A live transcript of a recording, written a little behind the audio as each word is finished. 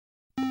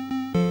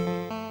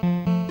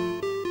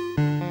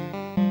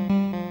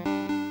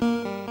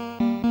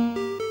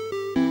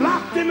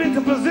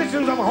into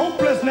positions of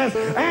hopelessness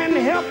and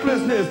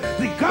helplessness.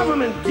 The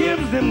government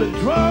gives them the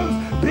drugs,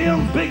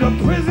 builds bigger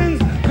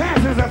prisons,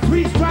 passes a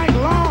 3-strike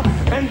law,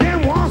 and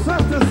then wants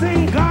us to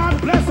sing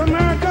God Bless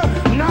America.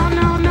 No,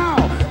 no, no.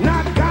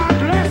 Not God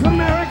Bless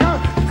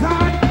America.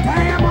 God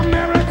damn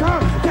America.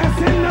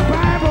 That's in the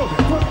Bible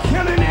for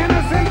killing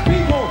innocent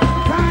people.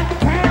 God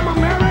damn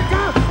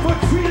America for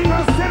treating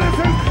us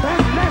citizens as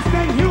less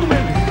than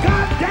human.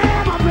 God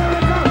damn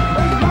America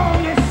as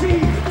long as she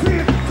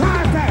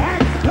tries to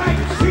act like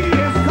she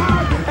is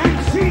God and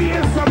she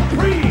is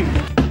supreme.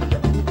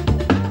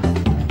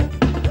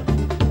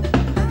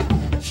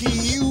 He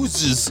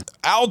uses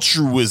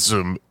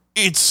altruism.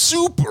 It's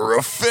super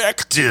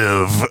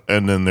effective.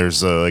 And then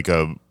there's like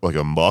a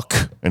muck,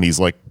 and he's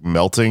like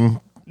melting.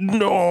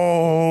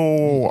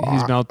 No,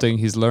 He's melting.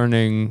 He's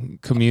learning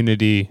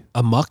community.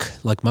 A muck,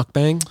 like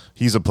mukbang?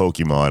 he's a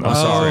Pokemon. I'm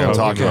sorry, I'm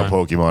talking about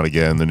Pokemon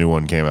again. The new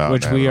one came out,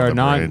 Which we are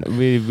not,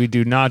 we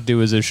do not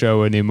do as a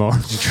show anymore.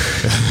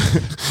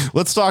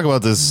 Let's talk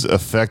about this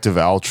effective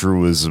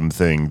altruism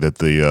thing that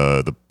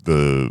the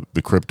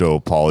crypto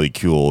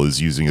polycule is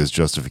using as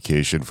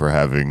justification for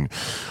having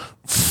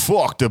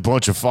fucked a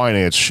bunch of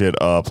finance shit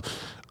up.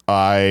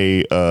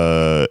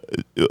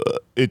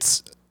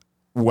 It's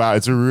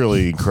a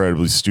really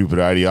incredibly stupid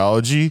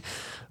ideology.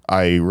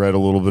 I read a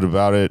little bit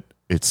about it.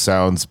 It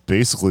sounds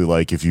basically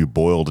like if you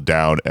boiled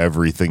down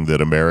everything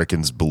that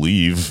Americans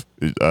believe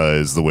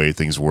is the way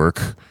things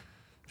work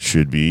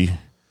should be.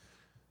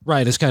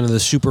 Right, it's kind of the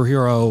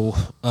superhero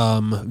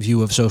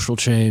view of social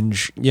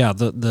change. Yeah,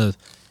 the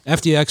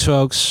FTX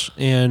folks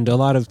and a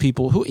lot of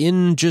people who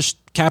in just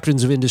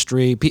captains of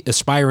industry,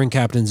 aspiring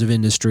captains of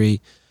industry,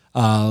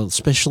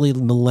 especially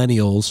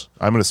millennials.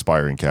 I'm an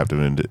aspiring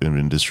captain in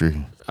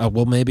industry.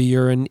 Well, maybe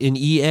you're an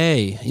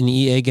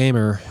EA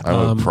gamer.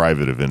 I'm a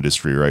private of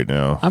industry right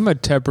now. I'm a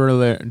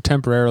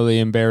temporarily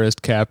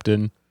embarrassed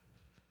captain.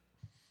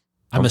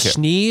 I'm a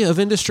SNE of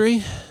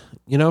industry,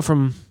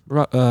 from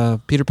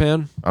Peter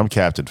Pan. I'm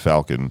Captain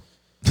Falcon.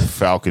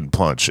 Falcon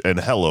Punch, and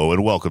hello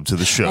and welcome to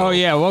the show. Oh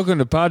yeah, welcome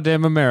to Pod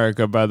Damn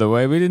America, by the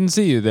way. We didn't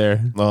see you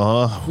there.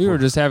 We were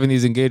just having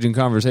these engaging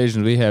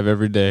conversations we have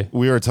every day.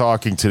 We are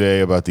talking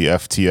today about the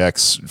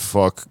FTX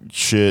fuck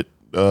shit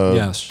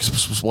yes.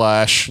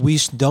 splash. We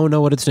don't know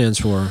what it stands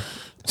for.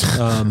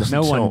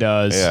 No one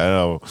does. Yeah, I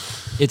know.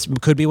 It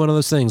could be one of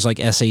those things like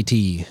SAT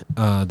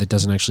that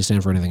doesn't actually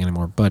stand for anything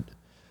anymore. But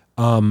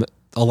a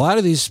lot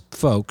of these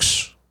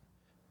folks,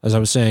 as I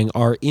was saying,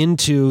 are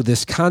into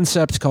this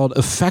concept called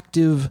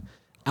effective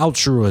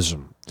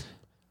altruism.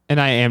 And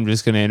I am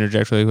just going to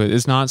interject really quick.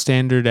 It's not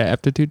standard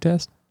aptitude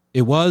test?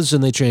 It was,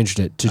 and they changed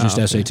it to just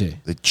SAT.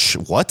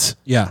 What?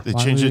 Yeah. They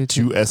changed it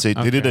to SAT.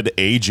 Okay. They did an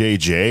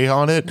AJJ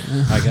on it.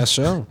 I guess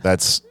so.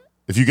 That's...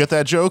 If you get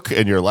that joke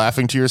and you're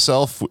laughing to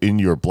yourself in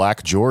your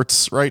black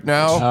jorts right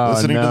now,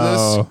 listening to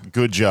this,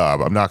 good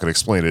job. I'm not going to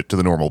explain it to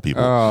the normal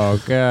people.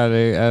 Oh, God.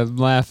 I'm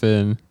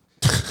laughing.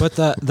 But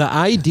the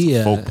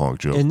idea, Folk punk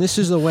joke. and this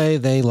is the way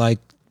they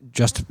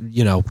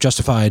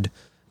justified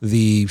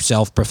the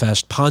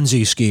self-professed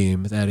Ponzi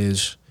scheme that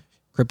is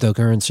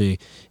cryptocurrency,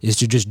 is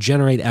to just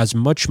generate as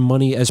much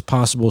money as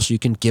possible so you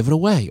can give it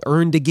away.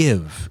 Earn to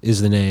give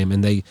is the name,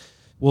 and they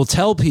will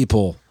tell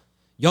people,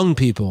 young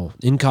people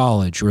in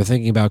college who are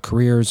thinking about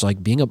careers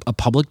like being a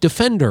public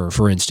defender,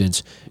 for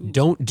instance,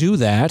 don't do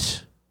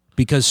that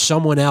because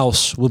someone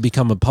else will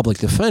become a public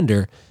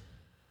defender.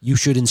 You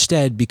should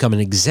instead become an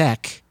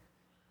exec.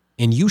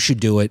 And you should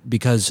do it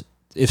because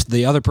if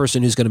the other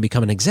person who's going to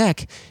become an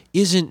exec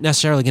isn't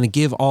necessarily going to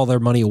give all their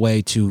money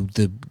away to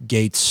the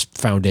Gates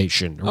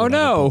Foundation. Or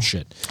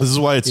bullshit. This is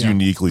why it's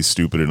uniquely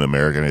stupid in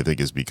America, and I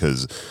think is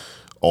because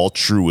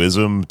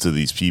altruism to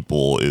these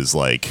people is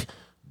like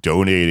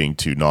donating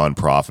to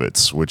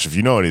nonprofits, which if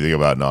you know anything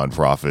about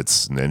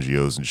nonprofits and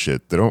NGOs and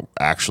shit, they don't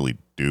actually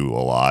do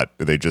a lot.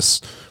 They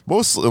just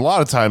a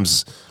lot of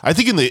times, I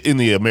think in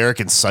the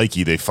American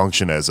psyche, they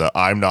function as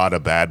I'm not a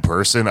bad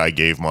person, I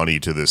gave money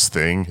to this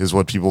thing, is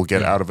what people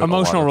get out of it.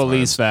 Emotional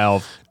release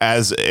valve.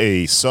 As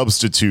a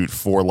substitute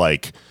for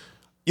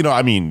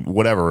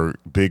whatever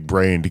big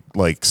brained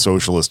like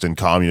socialist and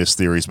communist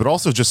theories, but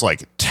also just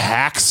like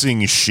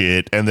taxing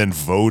shit and then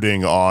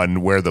voting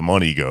on where the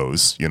money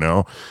goes,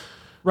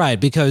 Right,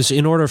 because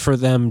in order for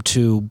them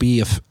to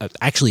be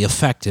actually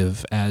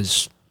effective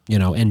as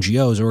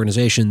NGOs,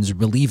 organizations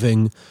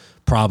relieving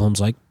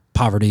problems like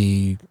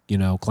poverty,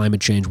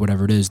 climate change,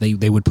 whatever it is,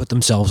 they would put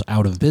themselves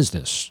out of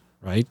business,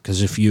 right?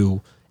 Because if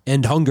you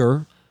end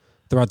hunger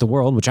throughout the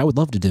world, which I would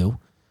love to do,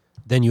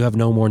 then you have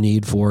no more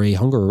need for a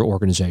hunger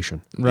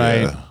organization.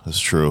 Right. Yeah, that's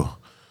true.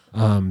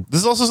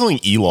 This is also something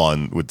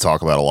Elon would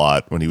talk about a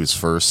lot when he was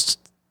first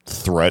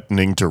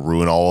threatening to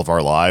ruin all of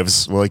our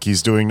lives like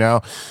he's doing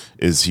now,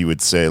 is he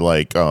would say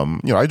like,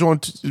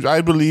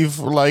 I believe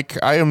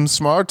like I am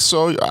smart,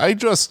 so I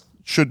just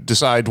should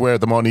decide where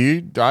the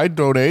money I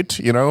donate,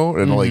 and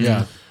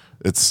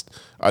it's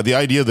the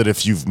idea that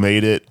if you've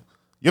made it,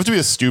 you have to be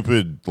a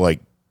stupid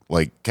like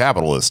like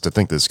capitalist to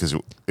think this, because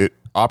it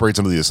operates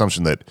under the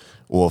assumption that,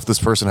 well, if this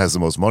person has the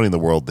most money in the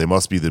world, they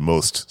must be the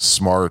most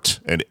smart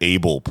and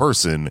able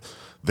person.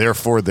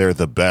 Therefore, they're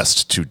the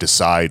best to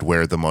decide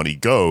where the money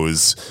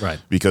goes. Right.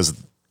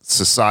 Because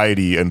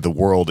society and the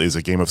world is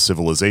a game of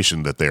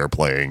civilization that they are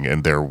playing,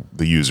 and they're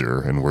the user,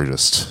 and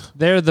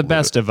they're the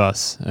best of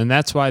us, and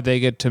that's why they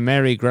get to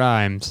marry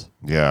Grimes.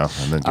 Yeah,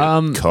 and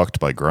then get cucked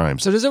by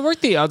Grimes. So does it work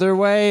the other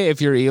way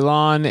if you're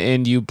Elon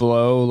and you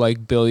blow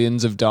like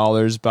billions of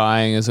dollars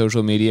buying a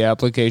social media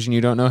application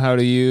you don't know how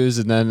to use,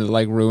 and then it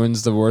like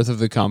ruins the worth of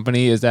the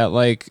company? Is that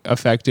like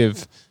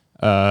effective?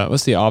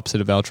 What's the opposite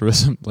of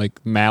altruism?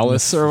 Like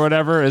malice or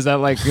whatever? Is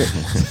that like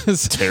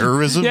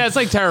terrorism? Yeah, it's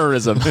like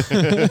terrorism.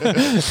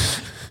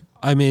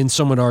 I mean,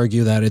 some would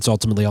argue that it's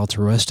ultimately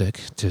altruistic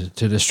to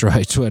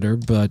destroy Twitter,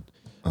 but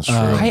That's true.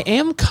 I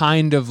am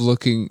kind of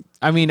looking.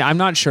 I mean, I'm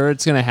not sure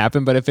it's going to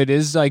happen, but if it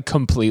is like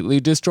completely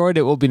destroyed,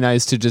 it will be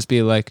nice to just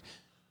be like,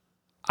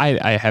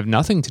 I have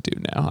nothing to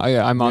do now.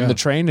 I'm on the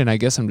train, and I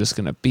guess I'm just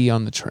going to be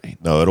on the train.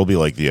 No, it'll be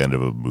like the end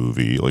of a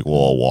movie. Like we'll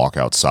all walk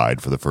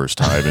outside for the first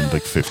time in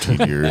like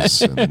 15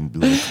 years, and then be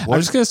like, what?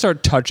 I'm just going to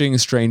start touching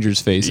strangers'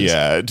 faces.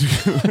 Yeah,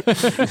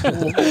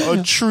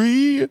 a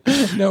tree.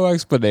 No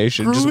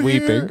explanation, just grew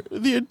weeping. here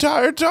the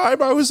entire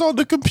time I was on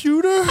the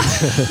computer.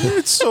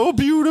 It's so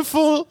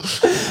beautiful.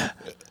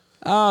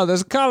 Oh,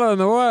 there's color in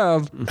the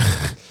world.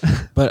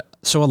 But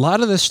so a lot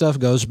of this stuff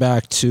goes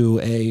back to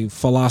a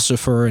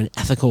philosopher, an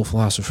ethical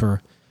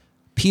philosopher,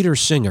 Peter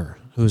Singer,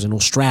 who's an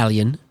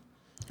Australian.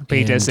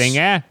 Peter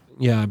Singer.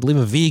 Yeah, I believe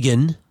a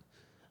vegan.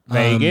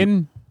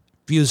 Vegan.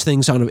 Views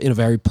things in a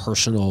very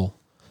personal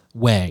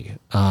way.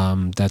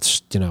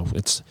 That's,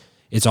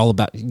 it's all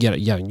about,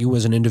 you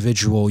as an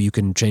individual, you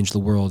can change the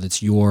world.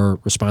 It's your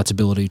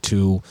responsibility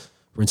to,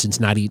 for instance,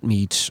 not eat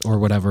meat or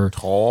whatever.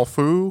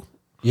 Tofu.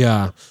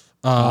 Yeah.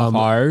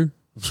 Hard.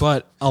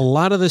 But a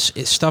lot of this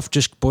stuff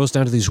just boils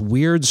down to these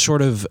weird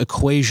sort of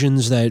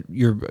equations that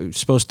you're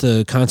supposed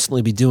to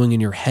constantly be doing in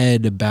your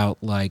head about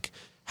like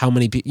how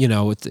many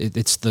people,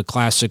 it's the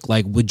classic,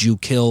 like, would you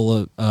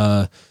kill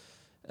a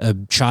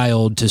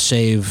child to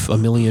save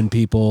 1 million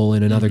people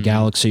in another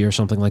galaxy or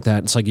something like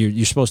that? It's like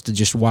you're supposed to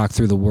just walk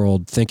through the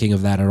world thinking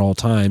of that at all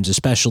times,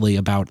 especially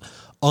about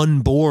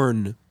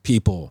unborn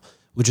people,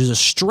 which is a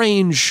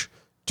strange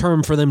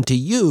term for them to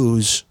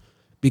use,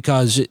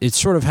 because it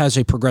sort of has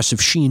a progressive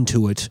sheen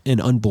to it.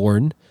 And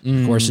unborn,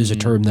 of course, is a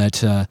term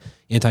that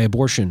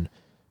anti-abortion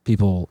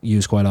people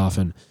use quite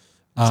often.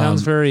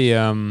 Sounds very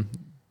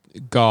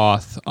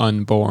goth,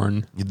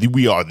 unborn.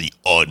 We are the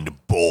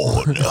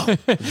unborn.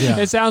 Yeah.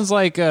 It sounds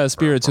like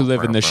spirits who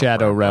live in the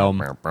shadow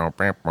realm.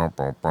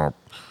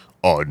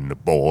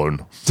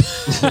 Unborn.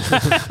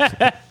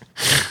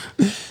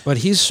 But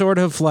he's sort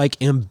of like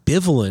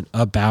ambivalent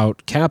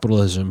about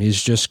capitalism.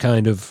 He's just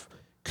kind of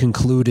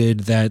concluded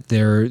that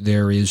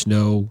there is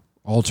no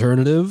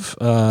alternative.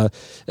 And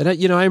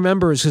I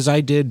remember because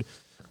I did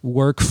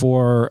work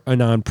for a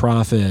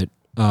nonprofit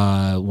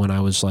when I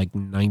was like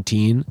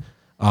 19.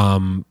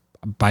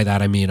 By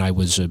that I mean I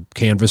was a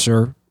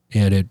canvasser,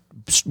 and it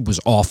was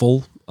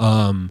awful.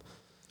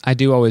 I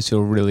do always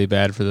feel really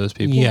bad for those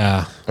people.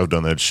 Yeah, I've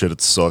done that shit.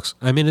 It sucks.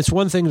 I mean, it's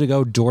one thing to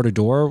go door to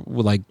door,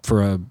 like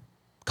for a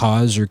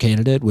cause or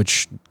candidate,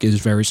 which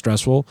is very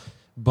stressful.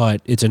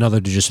 But it's another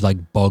to just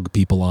like bug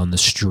people on the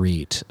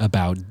street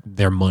about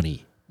their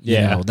money.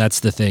 Yeah. That's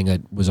the thing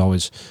that was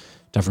always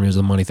tough for me, was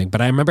the money thing.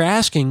 But I remember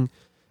asking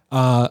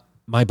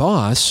my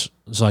boss,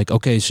 was like,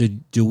 okay, so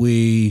do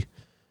we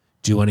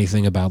do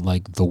anything about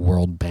like the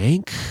World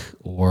Bank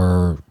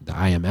or the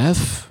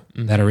IMF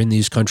that are in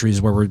these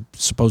countries where we're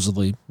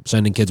supposedly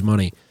sending kids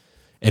money?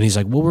 And he's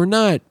like, well, we're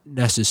not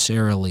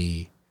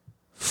necessarily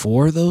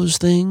for those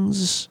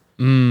things,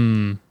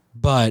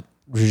 but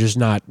we're just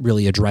not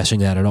really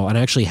addressing that at all. And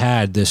I actually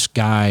had this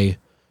guy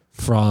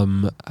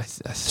from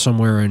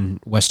somewhere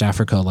in West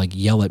Africa like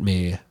yell at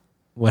me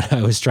when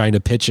I was trying to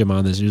pitch him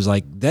on this. He was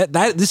like, "That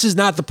this is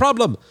not the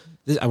problem."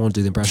 I won't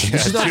do the impression.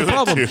 This is not the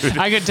problem.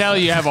 I could tell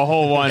you have a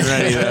whole one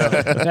ready,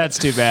 though. That's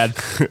too bad.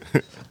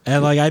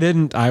 And like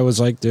I was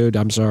like, dude,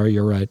 I'm sorry,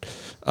 you're right.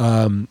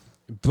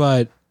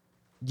 But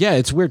yeah,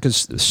 it's weird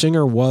because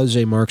Singer was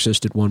a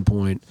Marxist at one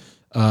point,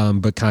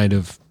 but kind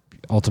of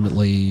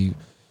ultimately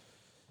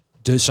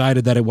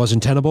decided that it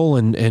wasn't tenable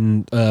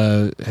and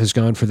has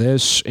gone for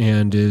this,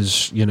 and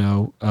is,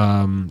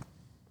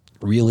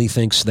 really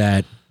thinks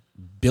that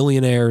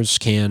billionaires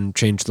can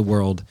change the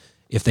world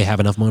if they have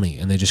enough money,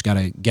 and they just got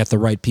to get the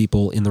right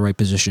people in the right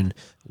position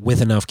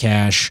with enough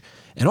cash.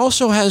 And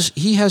also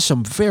he has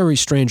some very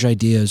strange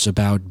ideas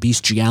about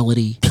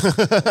bestiality.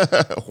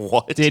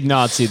 What? Did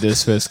not see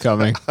this fist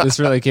coming. This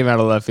really came out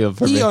of left field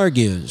for me. He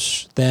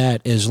argues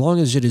that as long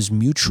as it is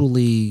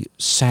mutually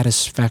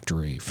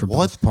satisfactory for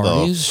both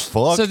parties,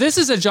 Fuck? So this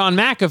is a John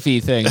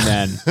McAfee thing,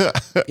 then.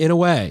 in a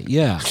way,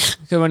 yeah.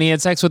 Because when he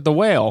had sex with the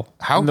whale,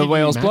 How in the can you-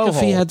 whale's McAfee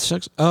blowhole, had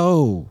sex.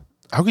 Oh,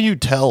 How can you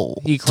tell?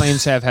 he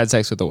claims to have had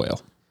sex with the whale.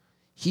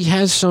 he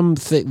has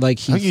something like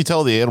How can you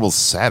tell the animal's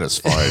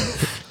satisfied?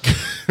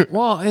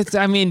 Well,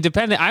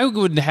 depending. I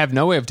would have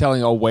no way of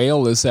telling a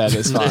whale is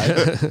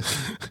satisfied.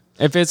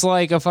 If it's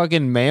like a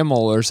fucking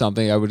mammal or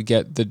something, I would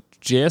get the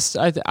gist.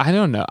 I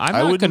don't know. I'm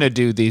not going to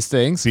do these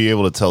things. Be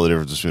able to tell the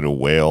difference between a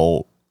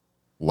whale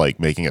like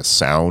making a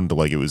sound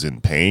like it was in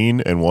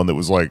pain and one that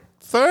was like,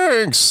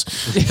 thanks,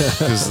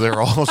 because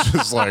they're all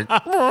just like.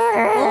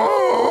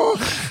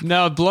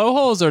 No,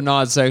 blowholes are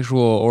not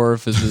sexual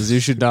orifices. You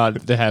should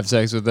not have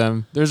sex with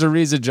them. There's a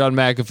reason John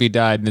McAfee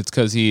died, and it's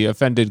because he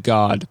offended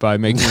God by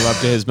making love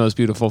to his most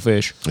beautiful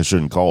fish. I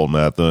shouldn't call them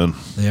that then.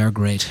 They are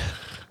great,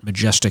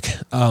 majestic.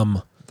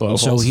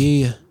 Blowholes. So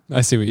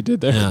I see what you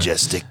did there.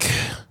 Majestic.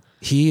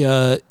 He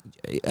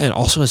and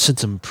also has said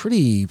some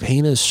pretty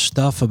heinous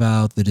stuff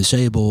about the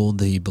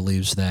disabled. He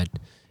believes that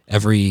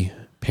every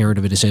parent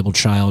of a disabled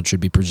child should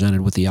be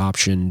presented with the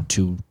option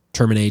to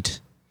terminate.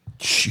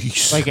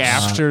 Jeez. Like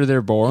after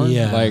they're born?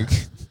 Yeah. Like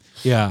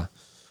Yeah.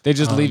 they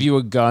just leave you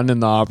a gun in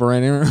the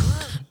operating room?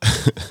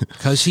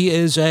 Because he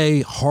is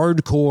a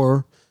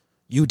hardcore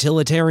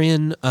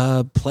utilitarian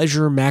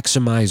pleasure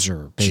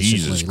maximizer, basically.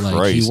 Jesus like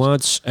Christ. he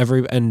wants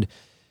and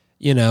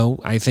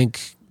I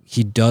think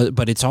he does,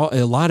 but it's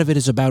a lot of it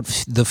is about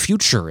the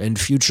future and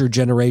future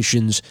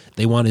generations.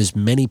 They want as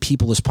many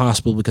people as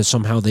possible because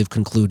somehow they've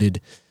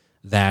concluded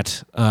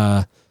that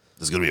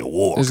There's going to be a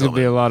war. There's going to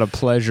be a lot of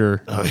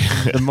pleasure.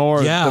 The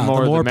more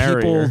the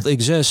merrier. people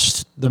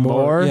exist, the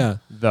more, yeah,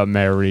 the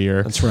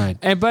merrier. that's right.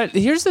 But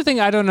here's the thing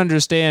I don't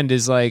understand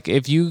is like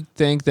if you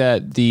think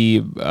that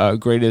the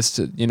greatest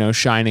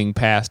shining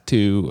path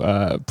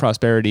to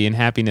prosperity and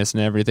happiness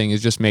and everything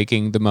is just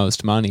making the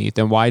most money,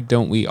 then why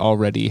don't we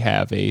already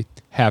have a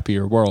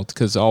happier world?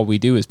 Because all we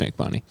do is make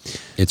money.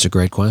 It's a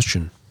great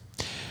question.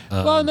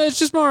 Well, no, it's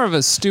just more of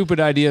a stupid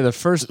idea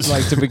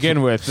to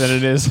begin with than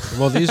it is.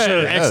 Well, these are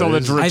an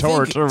excellent I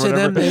retort think or to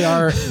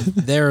whatever.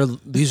 them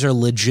these are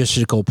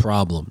logistical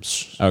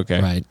problems.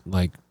 Okay. Right?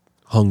 Like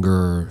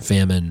hunger,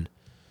 famine,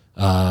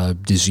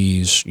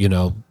 disease,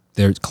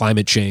 there's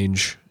climate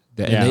change.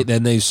 And Yeah.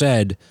 they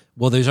said,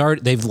 well,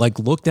 they've like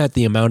looked at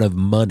the amount of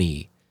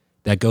money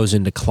that goes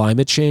into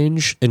climate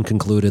change and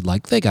concluded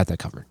like they got that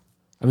covered.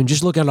 I mean,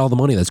 just look at all the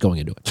money that's going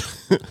into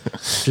it.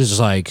 Just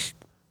like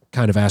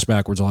kind of ass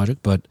backwards logic,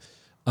 but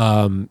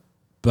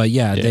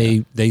yeah,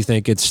 they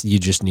think you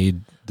just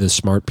need the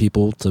smart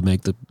people to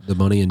make the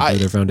money and do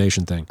their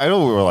foundation thing. I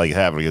know we were like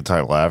having a good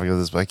time laughing at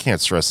this, but I can't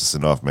stress this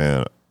enough,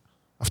 man.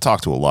 I've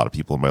talked to a lot of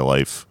people in my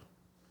life.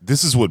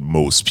 This is what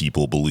most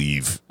people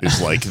believe is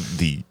like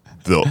the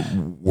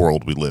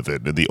world we live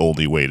in and the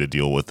only way to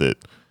deal with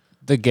it.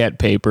 The get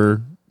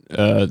paper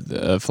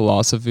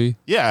philosophy.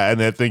 Yeah, and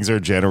that things are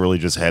generally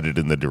just headed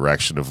in the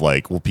direction of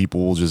like, well,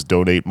 people will just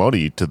donate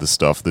money to the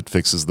stuff that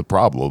fixes the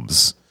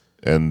problems.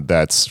 And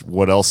that's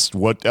what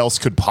else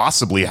could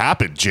possibly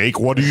happen, Jake?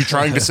 What are you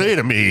trying to say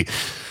to me?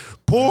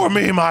 Pour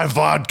me my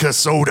vodka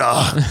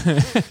soda.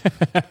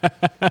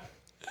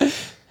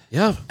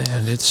 Yeah,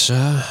 and it's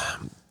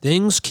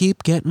things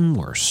keep getting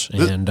worse,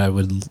 and I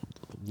would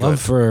love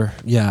for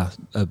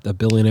a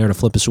billionaire to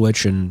flip a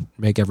switch and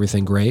make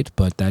everything great,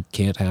 but that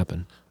can't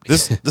happen.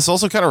 This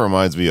also kind of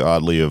reminds me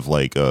oddly of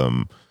like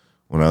when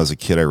I was a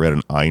kid, I read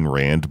an Ayn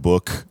Rand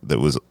book that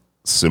was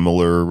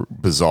similar,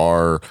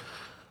 bizarre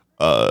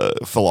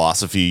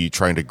philosophy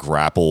trying to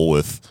grapple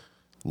with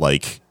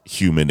like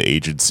human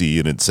agency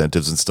and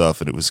incentives and stuff.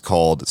 And it was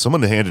called,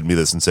 someone handed me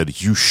this and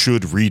said, you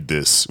should read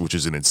this, which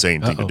is an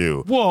insane thing to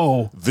do.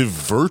 Whoa. The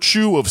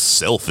Virtue of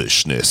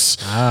Selfishness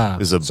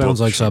is a book. Sounds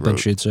like she something wrote.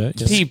 she'd say.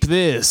 Yes. Peep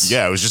this.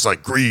 Yeah, it was just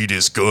like greed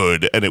is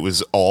good, and it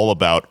was all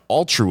about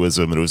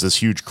altruism, and it was this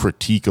huge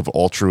critique of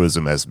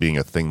altruism as being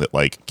a thing that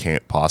like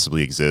can't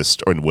possibly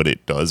exist, and when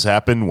it does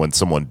happen, when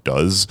someone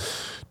does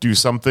do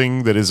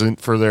something that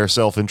isn't for their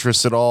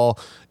self-interest at all,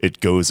 it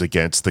goes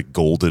against the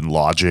golden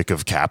logic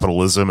of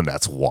capitalism, and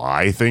that's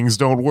why things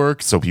don't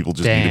work. So people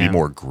just need to be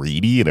more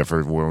greedy, and if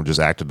everyone just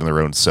acted in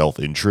their own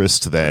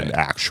self-interest, then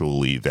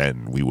actually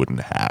then we wouldn't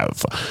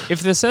have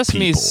If the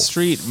Sesame people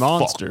Street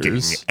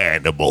monsters, fucking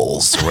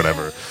animals or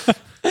whatever.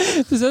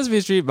 the Sesame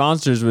Street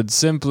monsters would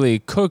simply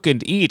cook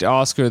and eat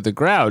Oscar the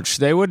Grouch,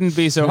 they wouldn't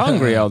be so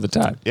hungry all the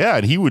time. Yeah,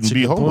 and he wouldn't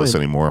be homeless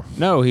anymore.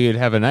 No, he'd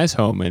have a nice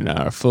home in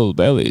our full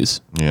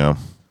bellies. Yeah.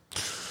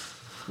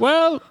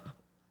 Well,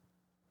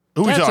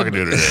 Who are we That's talking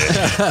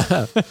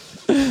to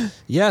today?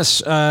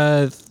 Yes,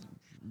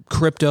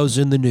 crypto's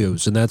in the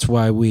news, and that's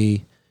why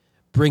we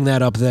bring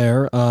that up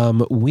there.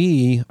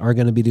 We are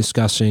going to be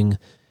discussing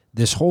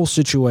this whole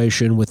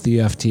situation with the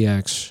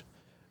FTX,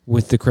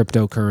 with the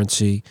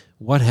cryptocurrency,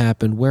 what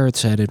happened, where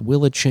it's headed,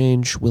 will it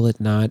change, will it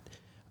not?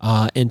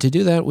 And to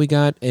do that, we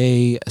got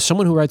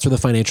someone who writes for the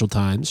Financial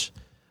Times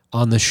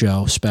on the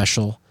show,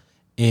 Special,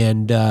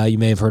 and you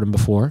may have heard him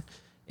before.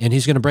 And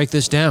he's going to break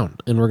this down,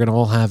 and we're going to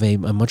all have a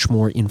much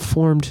more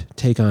informed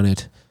take on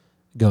it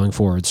going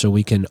forward so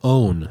we can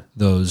own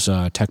those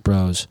tech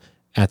bros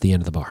at the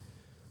end of the bar.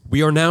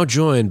 We are now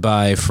joined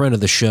by a friend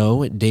of the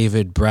show,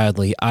 David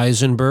Bradley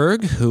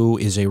Eisenberg, who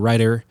is a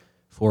writer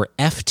for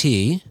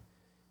FT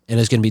and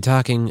is going to be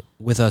talking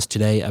with us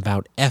today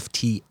about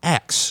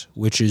FTX,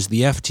 which is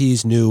the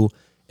FT's new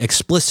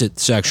explicit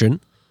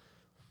section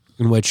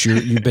in which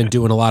you've been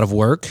doing a lot of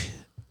work.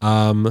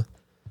 For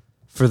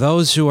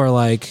those who are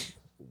like,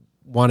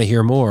 want to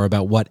hear more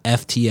about what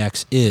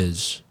FTX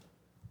is,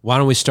 why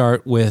don't we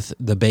start with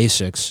the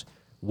basics?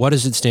 What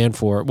does it stand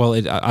for? Well,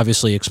 it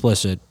obviously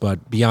explicit,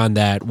 but beyond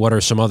that, what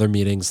are some other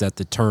meanings that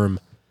the term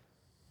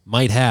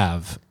might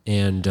have?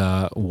 And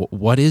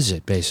what is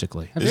it,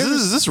 basically?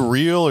 Is this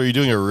real, or are you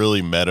doing a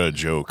really meta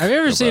joke? Have you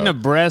ever seen a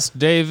breast,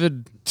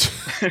 David?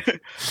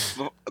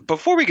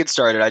 Before we get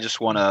started, I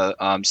just want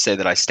to say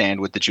that I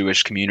stand with the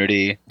Jewish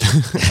community.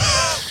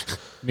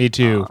 Me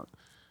too.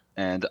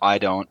 And I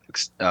don't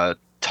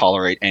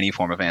tolerate any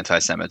form of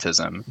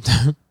anti-Semitism.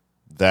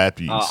 That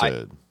being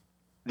said,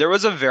 There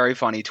was a very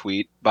funny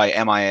tweet by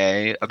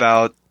MIA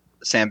about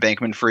Sam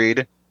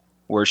Bankman-Fried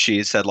where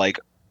she said, like,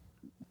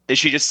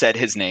 she just said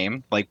his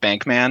name, like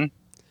Bankman.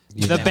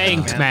 The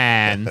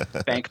Bankman.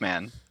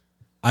 Bankman.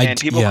 And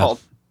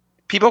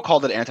people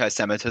called it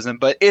anti-Semitism,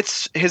 but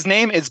his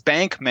name is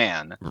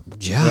Bankman.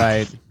 Yeah.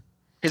 Right.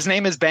 His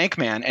name is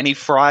Bankman, and he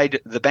fried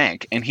the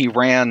bank, and he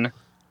ran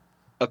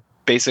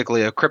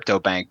basically a crypto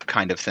bank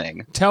kind of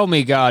thing. Tell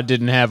me God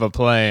didn't have a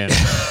plan.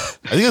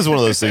 I think it's one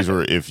of those things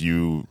where if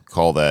you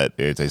call that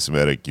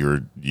anti-Semitic,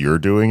 you're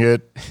doing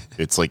it.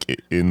 It's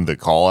like in the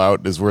call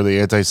out is where the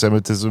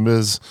anti-Semitism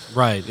is.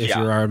 Right. If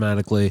you're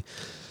automatically,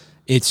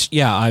 it's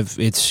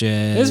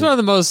It's one of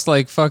the most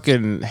like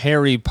fucking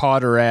Harry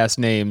Potter ass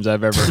names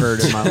I've ever heard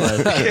in my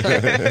life.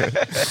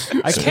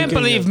 I can't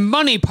believe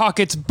Money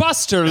Pockets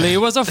Busterly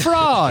was a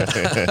fraud.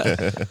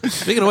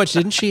 Speaking of which,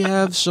 didn't she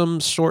have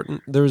some sort?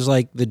 There was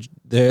like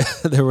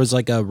there was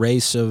like a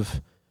race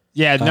of.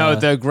 Yeah, no,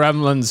 the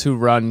gremlins who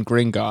run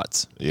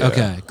Gringotts. Yeah.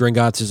 Okay,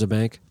 Gringotts is a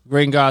bank.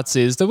 Gringotts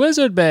is the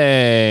wizard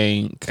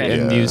bank,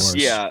 and you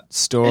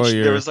store And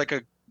your. there was like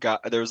the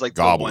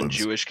Goblins. one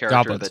Jewish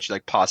character that she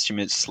like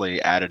posthumously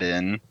added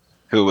in,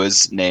 who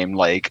was named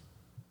like,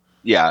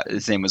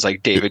 his name was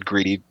like David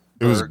Greedy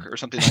Berg or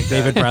something like that.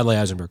 David Bradley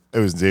Eisenberg. It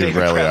was David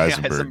Bradley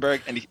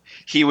Eisenberg. And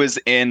he was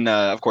in,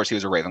 of course, he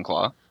was a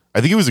Ravenclaw. I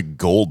think it was a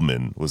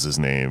Goldman was his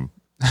name.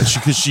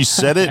 Because she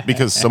said it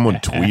because someone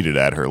tweeted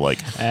at her like,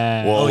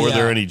 were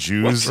there any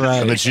Jews? Right.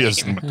 And then she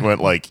just went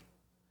like,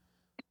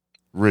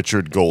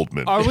 Richard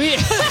Goldman. Are we?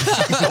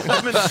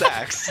 Goldman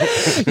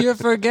Sachs. You're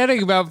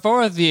forgetting about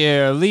fourth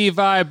year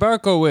Levi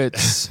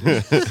Berkowitz.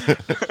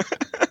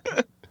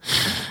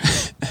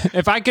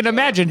 If I can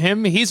imagine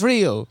him, he's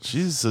real.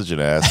 She's such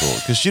an asshole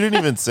because she didn't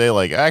even say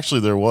like,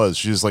 actually there was.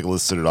 She just like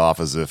listed it off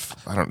as if,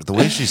 I don't know. The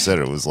way she said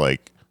it was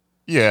like,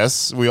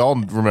 yes, we all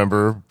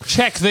remember.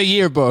 Check the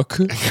yearbook.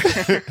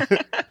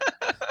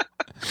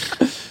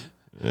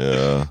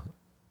 Yeah.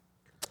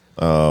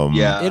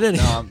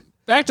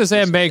 Back to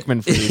Sam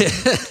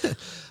Bankman-Fried.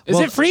 Is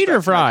it fried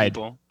or fried?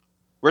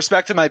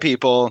 Respect to my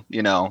people,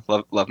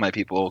 love my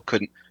people.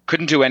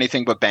 Couldn't do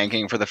anything but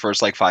banking for the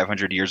first like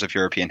 500 years of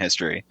European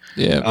history.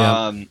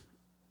 Yeah.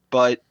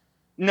 But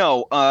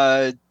no.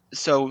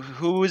 So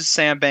who is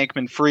Sam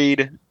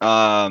Bankman-Fried?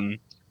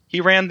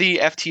 He ran the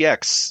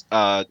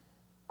FTX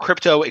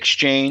crypto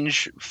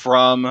exchange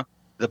from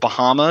the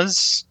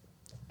Bahamas.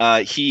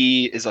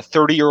 He is a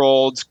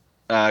 30-year-old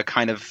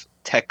kind of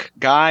tech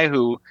guy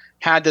who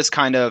had this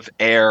kind of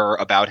air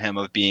about him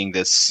of being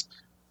this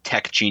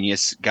tech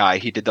genius guy.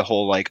 He did the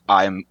whole like,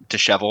 I'm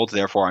disheveled,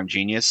 therefore I'm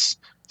genius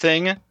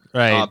thing.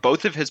 Right.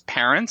 Both of his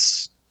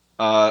parents,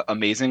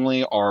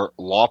 amazingly, are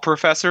law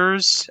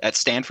professors at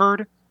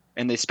Stanford,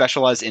 and they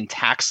specialize in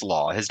tax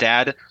law. His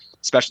dad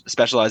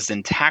specialized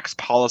in tax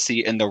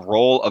policy and the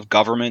role of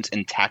government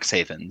in tax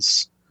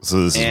havens.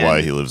 So this is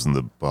why he lives in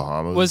the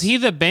Bahamas? Was he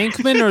the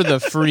Bankman or the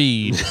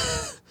Freed?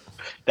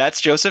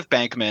 That's Joseph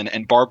Bankman,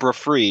 and Barbara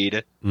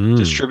Fried,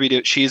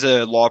 she's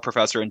a law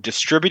professor in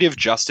distributive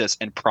justice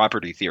and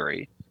property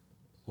theory.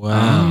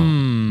 Wow.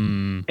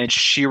 And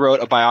she wrote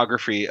a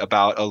biography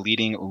about a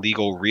leading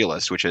legal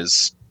realist, which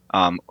is,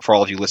 for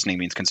all of you listening,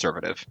 means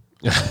conservative.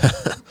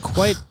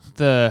 Quite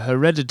the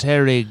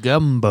hereditary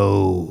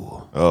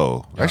gumbo.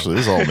 Oh, actually,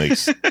 this all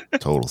makes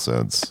total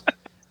sense.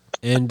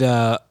 And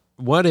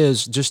what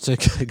is, just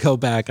to go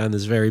back on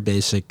this very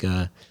basic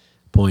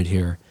point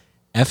here,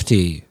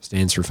 FT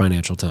stands for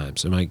Financial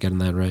Times. Am I getting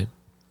that right?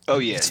 Oh,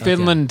 yeah. It's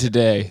Finland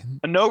today.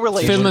 No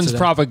relation. Finland's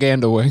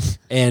propaganda wing.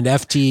 And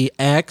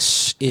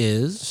FTX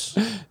is...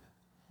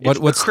 What's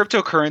the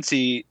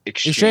cryptocurrency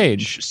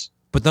exchange?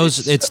 But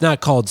it's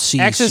not called CCE.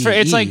 X is for,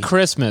 it's like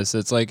Christmas.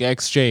 It's like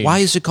exchange. Why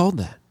is it called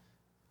that?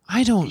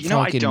 I don't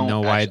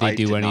know why they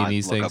do any of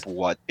these things. I did not look up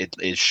what it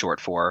is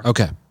short for.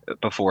 Okay.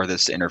 Before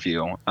this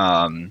interview.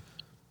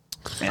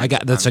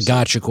 That's a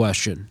gotcha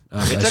question.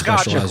 It's a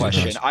gotcha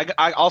question.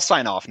 I'll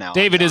sign off now.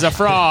 David is a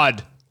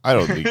fraud. I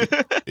don't think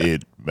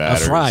it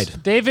matters. A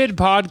fried. David,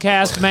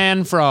 podcast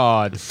man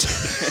fraud.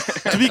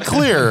 To be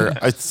clear,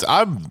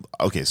 I'm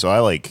okay. So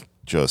I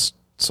just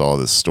saw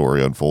this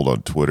story unfold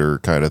on Twitter,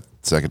 kind of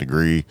second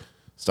degree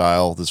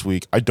style this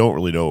week. I don't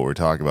really know what we're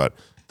talking about.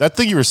 That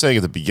thing you were saying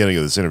at the beginning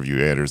of this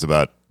interview, Anders,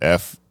 about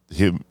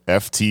him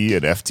FT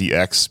and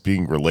FTX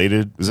being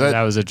related? Is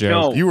That was a joke.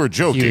 No. you were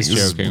joking? He was This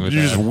is joking with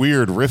just that.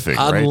 weird riffing,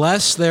 right?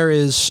 Unless there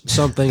is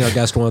something a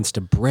guest wants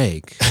to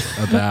break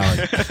about.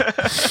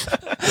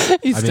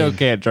 He still mean-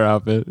 can't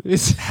drop it.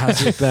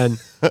 Has it been?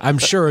 I'm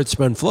sure it's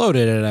been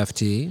floated at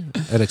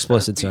FT, an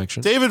explicit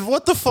section. David,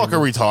 what the fuck are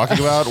we talking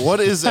about? What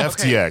is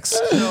FTX?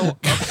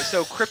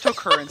 So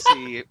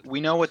cryptocurrency,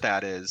 we know what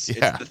that is.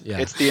 Yeah.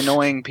 It's the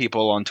annoying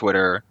people on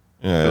Twitter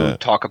Yeah. who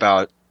talk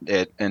about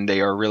it, and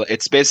they are really.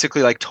 It's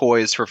basically like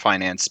toys for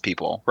finance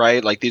people,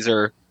 right? Like these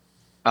are.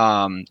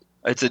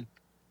 It's a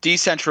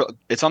decentral.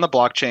 It's on the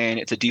blockchain.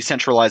 It's a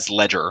decentralized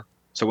ledger.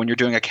 So when you're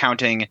doing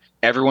accounting,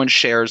 everyone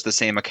shares the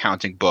same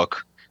accounting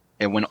book,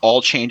 and when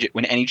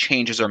any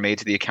changes are made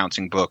to the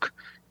accounting book,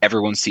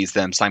 everyone sees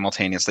them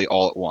simultaneously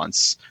all at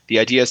once. The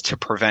idea is to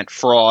prevent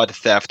fraud,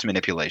 theft,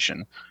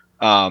 manipulation.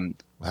 How did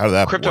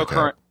that work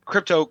out?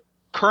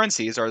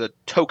 Cryptocurrencies are the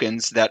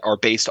tokens that are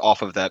based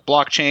off of that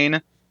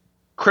blockchain.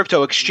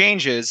 Crypto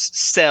exchanges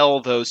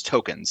sell those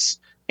tokens.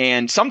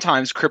 And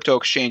sometimes crypto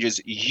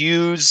exchanges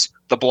use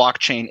the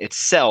blockchain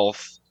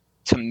itself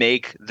to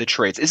make the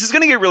trades. This is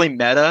going to get really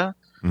meta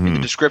in the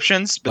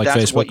descriptions, but Like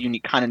that's Facebook. what you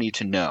kind of need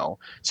to know.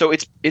 So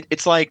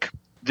it's like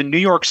the New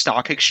York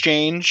Stock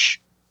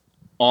Exchange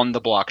on the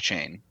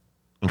blockchain,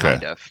 Okay.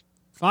 kind of.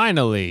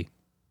 Finally.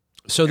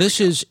 So this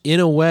is, in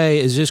a way,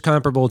 is this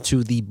comparable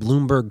to the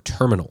Bloomberg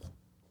terminal?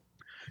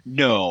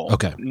 No,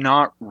 Okay.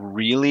 not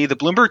really. The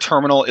Bloomberg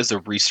Terminal is a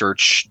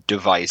research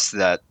device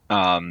that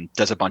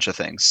does a bunch of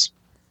things.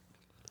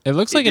 It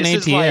looks like an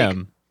This is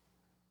ATM.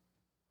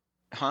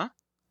 Huh?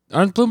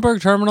 Aren't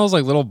Bloomberg terminals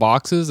like little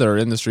boxes that are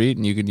in the street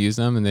and you can use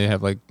them and they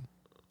have like.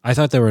 I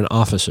thought they were in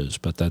offices,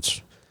 but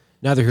that's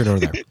neither here nor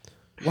there.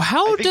 Well,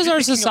 how think does you're our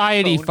thinking of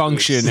society phone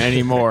function booths.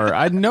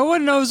 anymore? No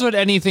one knows what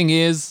anything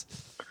is.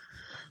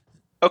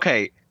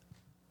 Okay.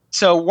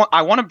 So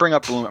I want to bring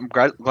up I'm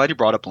glad you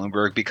brought up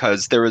Bloomberg,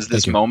 because there was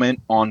this Thank you.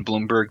 moment on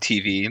Bloomberg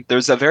TV.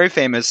 There's a very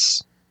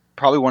famous,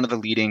 probably one of the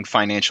leading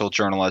financial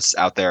journalists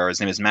out there. His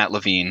name is Matt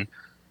Levine.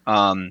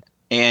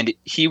 And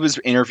he was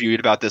interviewed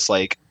about this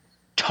like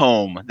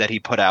tome that he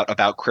put out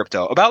about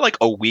crypto about like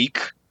a week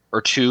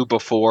or two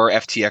before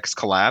FTX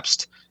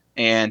collapsed.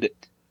 And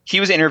he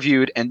was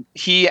interviewed and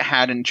he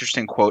had an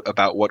interesting quote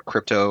about what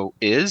crypto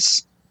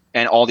is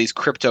and all these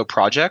crypto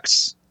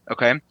projects.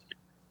 Okay.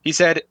 He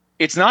said,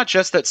 "It's not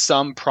just that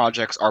some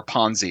projects are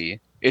Ponzi.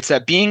 It's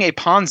that being a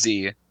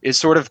Ponzi is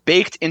sort of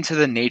baked into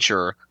the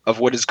nature of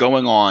what is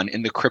going on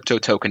in the crypto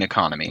token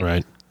economy."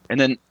 Right. And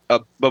then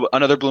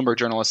another Bloomberg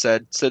journalist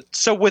said,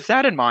 so with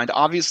that in mind,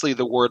 obviously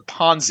the word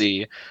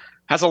Ponzi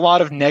has a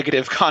lot of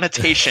negative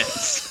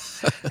connotations.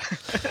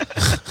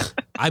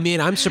 I mean,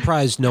 I'm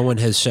surprised no one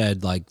has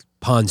said, like,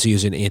 Ponzi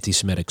is an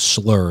anti-Semitic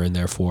slur, and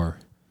therefore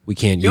we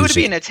can't It would use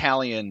be it. an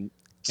Italian.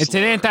 It's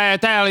an slur.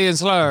 anti-Italian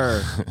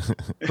slur.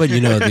 But,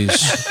 you know,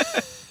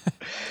 these...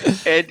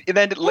 And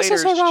then What's later,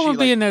 so wrong she, with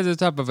like, being at the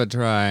top of a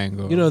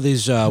triangle? You know,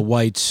 these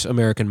white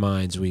American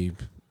minds, we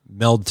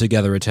meld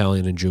together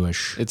Italian and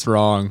Jewish, it's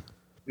wrong.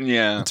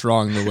 yeah. It's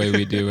wrong the way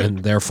we do it.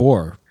 and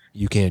therefore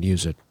you can't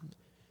use it.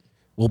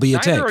 Will be a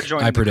Neither are take,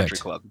 joining I the country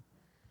predict. club.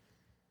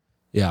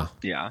 Yeah.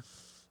 Yeah.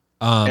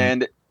 And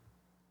And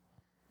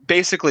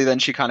basically then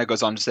she kind of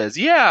goes on and says,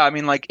 yeah, I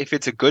mean, like, if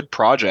it's a good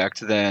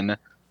project, then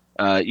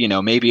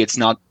maybe it's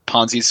not,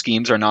 Ponzi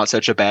schemes are not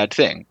such a bad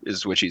thing,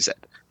 is what she said.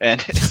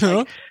 And it's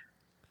like,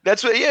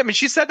 that's what, yeah, I mean,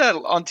 she said that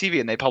on TV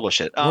and they publish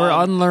it. We're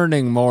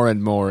unlearning more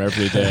and more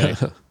every day.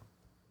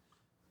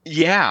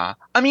 Yeah.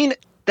 I mean,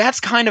 that's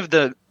kind of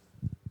the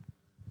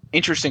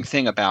interesting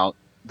thing about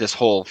this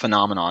whole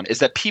phenomenon is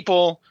that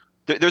people,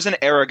 there's an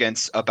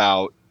arrogance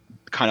about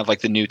kind of like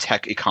the new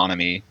tech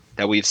economy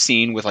that we've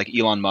seen with like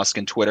Elon Musk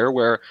and Twitter,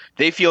 where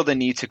they feel the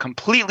need to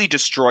completely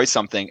destroy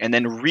something and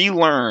then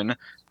relearn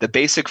the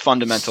basic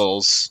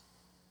fundamentals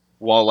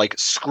while like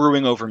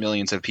screwing over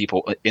millions of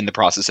people in the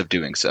process of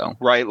doing so,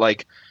 right?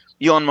 Like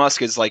Elon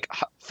Musk is like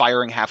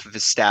firing half of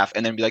his staff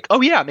and then be like,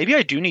 oh yeah, maybe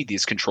I do need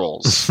these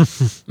controls.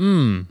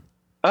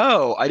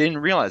 Oh, I didn't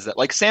realize that.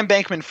 Like Sam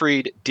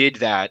Bankman-Fried did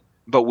that,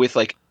 but with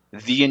like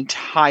the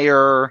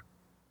entire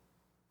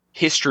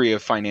history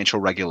of financial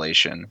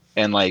regulation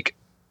and like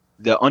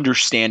the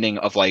understanding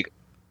of like,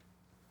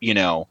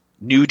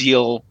 New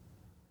Deal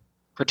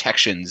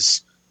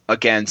protections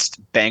against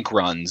bank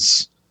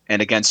runs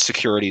and against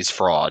securities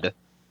fraud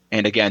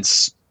and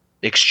against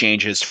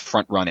exchanges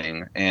front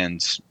running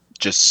and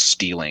just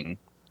stealing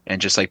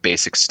and just like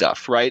basic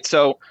stuff, right?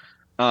 So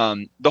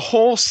the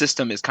whole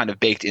system is kind of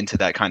baked into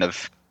that kind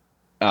of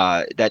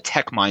that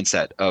tech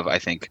mindset of, I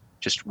think,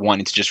 just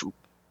wanting to just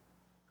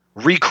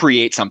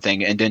recreate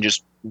something and then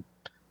just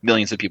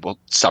millions of people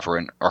suffer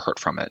and are hurt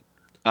from it.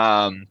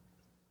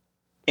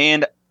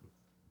 And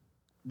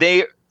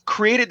they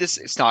created this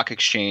stock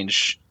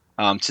exchange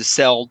to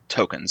sell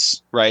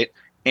tokens, right?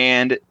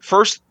 And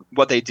first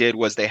what they did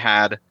was they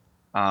had,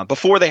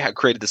 before they had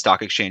created the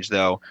stock exchange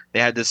though, they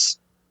had this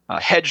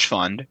hedge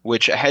fund,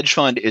 which a hedge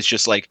fund is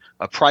just like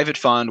a private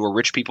fund where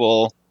rich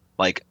people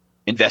like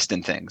invest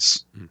in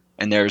things.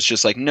 And there's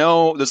just like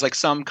there's like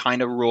some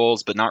kind of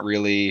rules, but not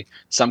really.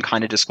 Some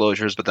kind of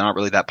disclosures, but they're not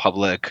really that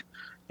public.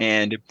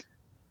 And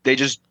they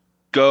just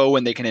go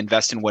and they can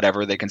invest in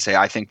whatever. They can say,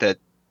 I think that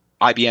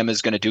IBM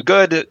is going to do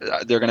good.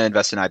 They're going to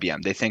invest in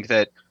IBM. They think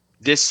that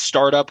this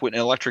startup with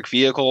electric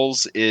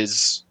vehicles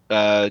is,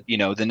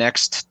 the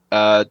next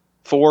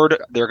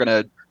Ford. They're going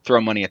to throw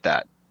money at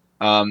that.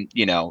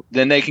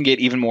 Then they can get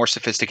even more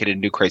sophisticated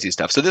and do crazy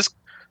stuff.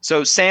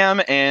 So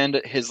Sam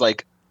and his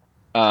like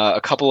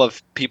a couple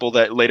of people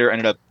that later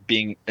ended up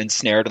being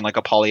ensnared in like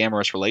a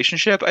polyamorous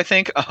relationship, I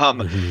think,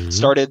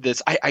 started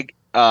this.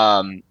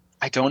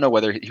 I don't know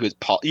whether he was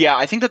Yeah,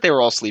 I think that they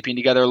were all sleeping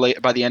together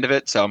by the end of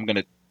it. So I'm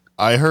gonna.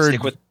 I heard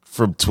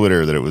from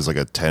Twitter that it was like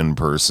a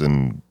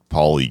 10-person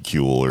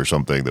polycule or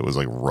something that was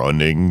like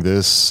running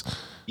this.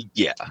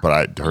 Yeah, but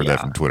I heard that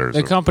from Twitter.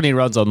 The company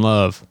runs on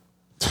love.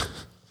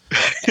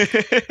 You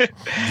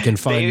can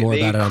find more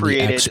about it on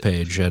the X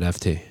page at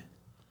FT.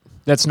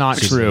 That's not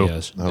true.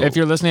 No. If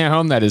you're listening at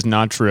home, that is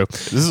not true.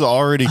 This is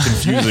already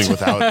confusing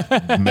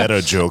without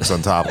meta jokes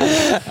on top of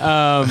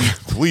it.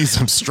 Please,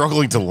 I'm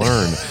struggling to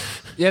learn.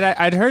 Yeah,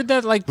 I'd heard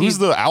that like Who's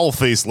the owl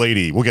face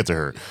lady? We'll get to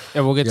her.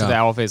 Yeah, we'll get to the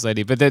owl face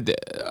lady. But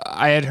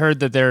I had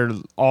heard that they're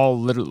all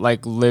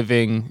like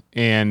living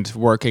and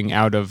working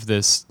out of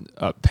this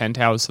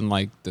penthouse in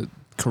like the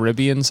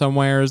Caribbean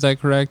somewhere. Is that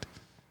correct?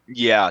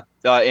 Yeah,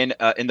 in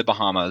the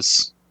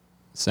Bahamas.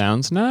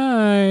 Sounds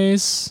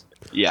nice.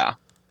 Yeah.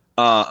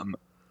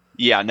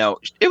 Yeah, no,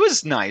 it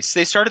was nice.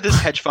 They started this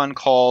hedge fund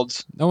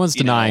called. No one's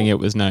denying it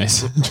was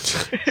nice.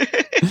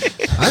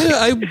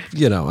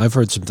 I've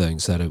heard some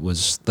things that it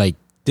was like,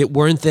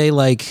 weren't they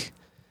like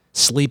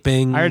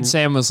sleeping? I heard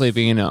Sam was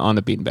sleeping on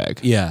a beanbag.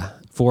 Yeah,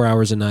 4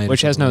 hours a night,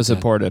 which has no like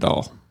support at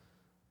all.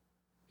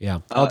 Yeah,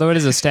 although it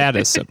is a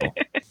status symbol.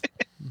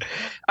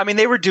 I mean,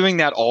 they were doing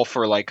that all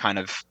for like kind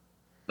of.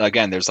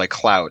 Again, there's like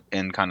clout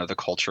in kind of the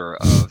culture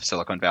of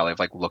Silicon Valley of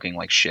like looking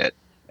like shit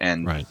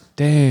and right.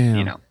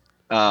 Damn.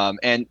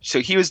 And so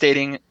he was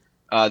dating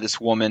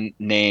this woman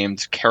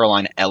named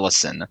Caroline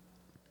Ellison,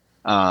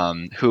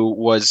 who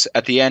was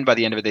by the end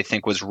of it, they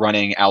think was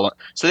running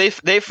So they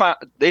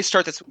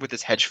start this with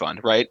this hedge fund,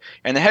 right?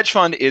 And the hedge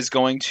fund is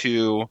going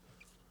to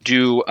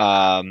do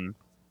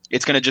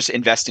it's going to just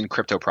invest in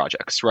crypto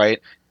projects, right?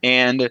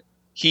 And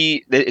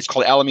it's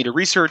called Alameda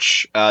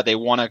Research. They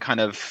want to kind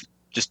of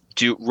just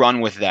run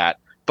with that,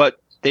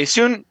 but they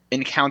soon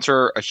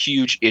encounter a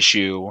huge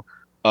issue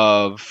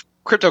of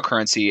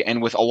cryptocurrency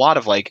and with a lot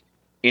of like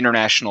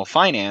international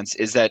finance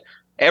is that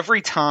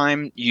every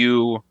time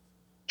you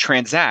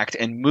transact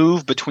and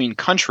move between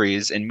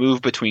countries and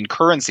move between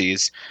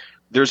currencies,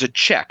 there's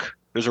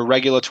a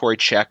regulatory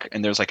check,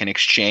 and there's like an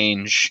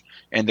exchange,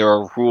 and there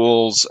are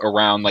rules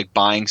around like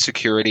buying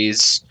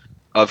securities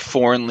of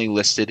foreignly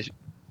listed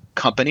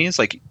companies.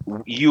 Like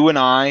you and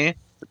I,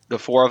 the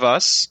four of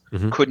us,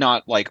 could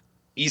not like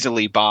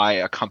easily buy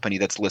a company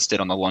that's listed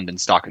on the London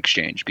Stock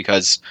Exchange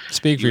because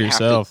speak for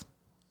yourself.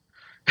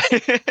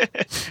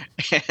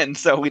 And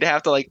so we'd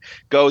have to like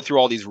go through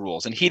all these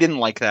rules, and he didn't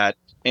like that.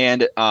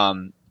 And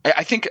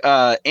I think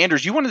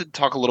Anders, you wanted to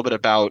talk a little bit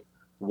about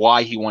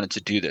why he wanted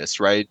to do this,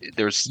 right?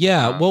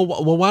 Well,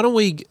 why don't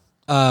we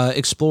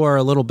explore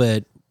a little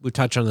bit? We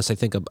touched on this, I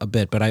think, a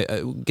bit, but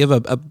I give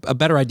a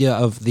better idea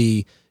of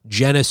the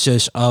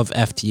genesis of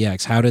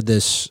FTX. How did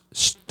this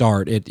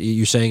start?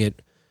 You're saying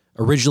it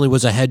originally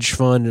was a hedge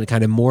fund and it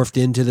kind of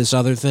morphed into this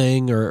other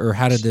thing, or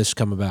how did this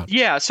come about?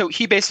 Yeah, so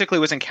he basically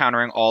was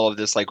encountering all of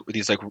this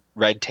these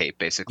red tape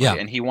basically,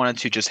 and he wanted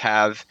to just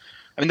have.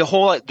 I mean,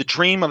 the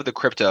dream of the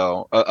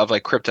crypto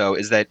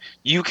is that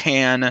you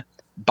can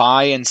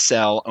buy and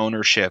sell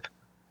ownership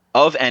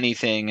of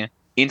anything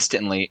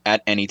instantly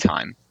at any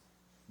time,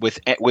 with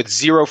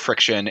zero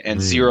friction,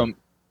 and zero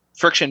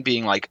friction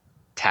being like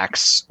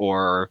tax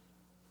or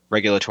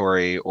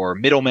regulatory or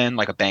middlemen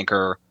like a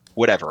banker,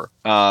 whatever,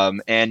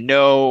 and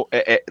no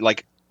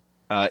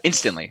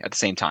instantly at the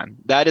same time.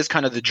 That is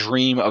kind of the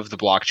dream of the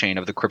blockchain,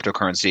 of the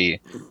cryptocurrency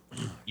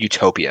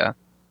utopia.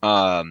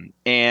 And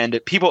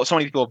so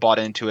many people have bought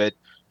into it,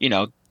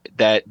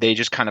 that they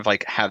just kind of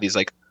like have these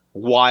like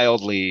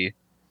wildly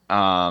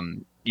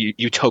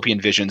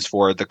utopian visions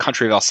for the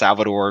country of El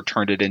Salvador,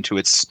 turned it into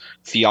its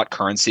fiat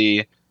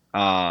currency.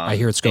 I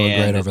hear it's going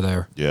great over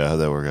there. Yeah, how'd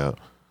that work out?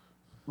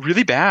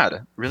 Really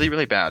bad. Really,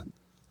 really bad.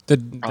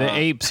 The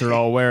apes are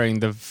all wearing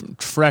the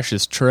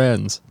freshest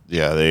trends.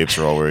 Yeah, the apes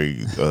are all wearing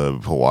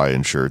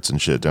Hawaiian shirts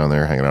and shit down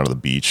there, hanging out on the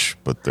beach,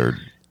 but they're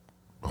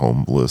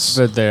homeless.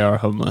 But they are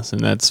homeless,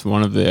 and that's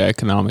one of the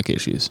economic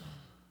issues.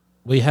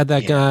 We had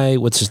that guy,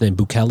 what's his name,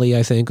 Bukele,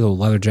 I think, the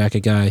leather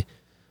jacket guy,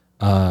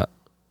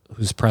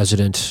 who's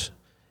president.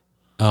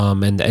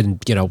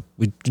 And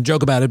we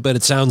joke about it, but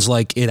it sounds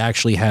like it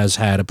actually has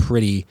had a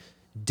pretty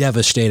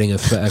devastating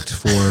effect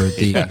for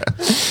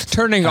the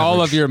turning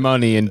all of your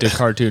money into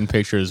cartoon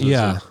pictures. Was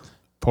a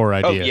poor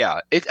idea. Oh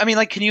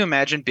yeah, can you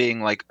imagine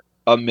being like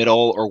a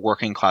middle or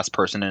working class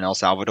person in El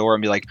Salvador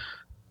and be like,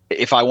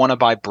 if I want to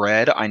buy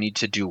bread, I need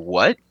to do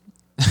what?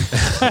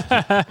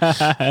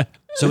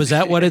 So is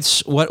that what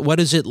it's what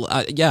is it?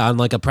 Yeah, on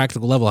like a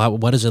practical level,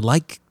 what is it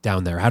like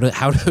down there? How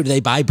do they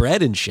buy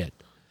bread and shit?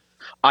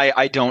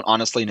 I don't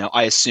honestly know.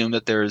 I assume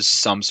that there's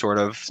some sort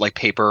of like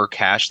paper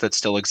cash that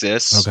still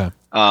exists. Okay.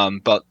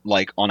 But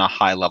like on a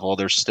high level,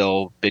 there's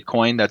still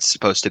Bitcoin that's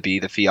supposed to be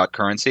the fiat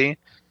currency.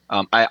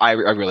 I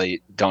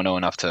really don't know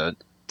enough to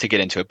get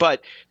into it.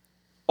 But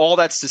all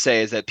that's to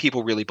say is that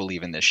people really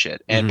believe in this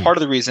shit. And part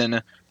of the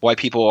reason why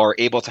people are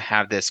able to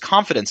have this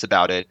confidence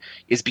about it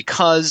is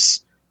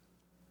because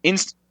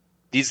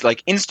these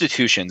like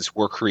institutions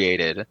were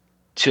created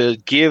to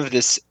give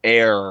this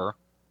air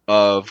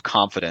of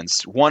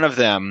confidence. One of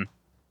the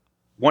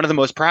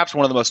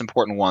most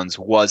important ones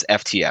was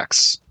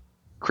FTX,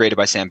 created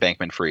by Sam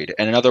Bankman-Fried,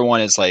 and another one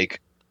is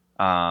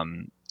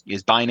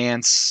is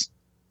Binance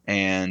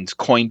and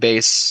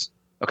Coinbase.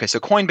 Okay, so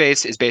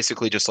Coinbase is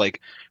basically just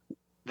like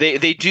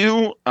they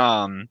do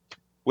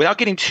without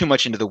getting too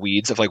much into the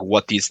weeds of like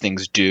what these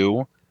things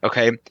do.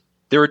 Okay,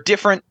 there are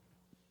different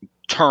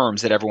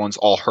terms that everyone's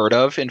all heard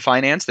of in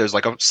finance. There's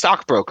like a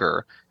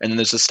stockbroker, and then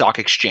there's a stock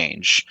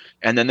exchange,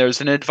 and then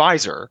there's an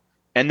advisor,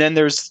 and then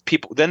there's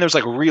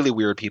like really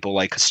weird people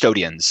like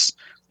custodians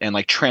and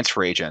like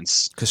transfer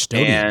agents.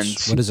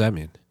 Custodians. What does that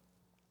mean?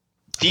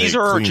 These They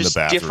are clean the just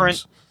bathrooms.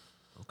 different.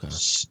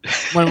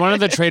 When one of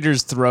the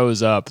traders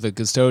throws up, the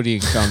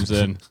custodian comes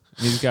in.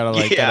 He's got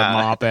to get a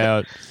mop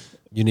out.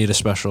 You need a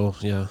special,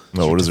 yeah.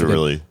 No, what is it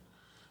really?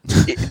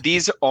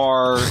 These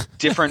are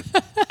different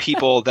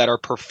people that are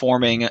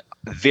performing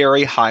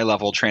very high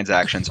level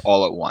transactions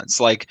all at once.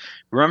 Like,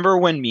 remember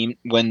when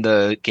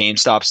the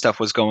GameStop stuff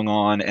was going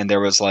on, and there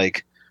was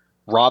like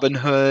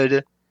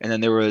Robinhood, and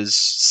then there was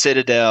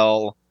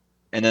Citadel,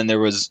 and then there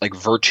was like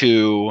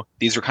Virtu.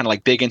 These were kind of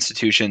like big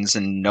institutions,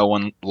 and no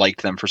one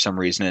liked them for some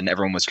reason, and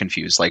everyone was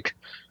confused, like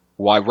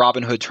why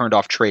Robinhood turned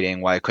off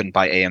trading, why I couldn't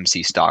buy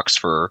AMC stocks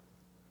for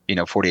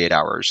 48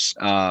 hours.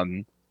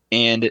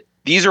 And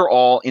these are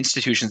all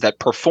institutions that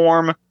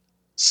perform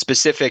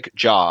specific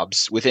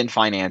jobs within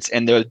finance,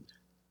 and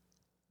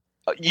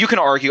you can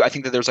argue. I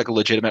think that there's like a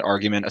legitimate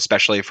argument,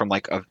 especially from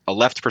like a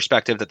left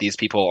perspective, that these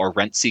people are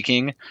rent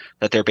seeking,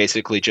 that they're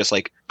basically just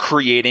like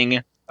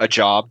creating a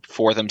job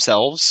for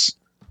themselves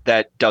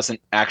that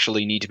doesn't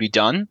actually need to be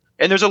done.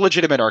 And there's a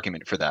legitimate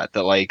argument for that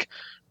like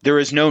there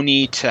is no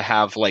need to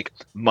have like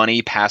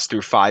money pass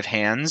through 5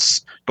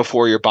 hands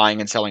before you're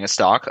buying and selling a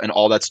stock, and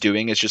all that's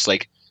doing is just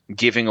like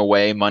giving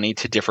away money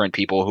to different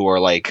people who are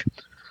like,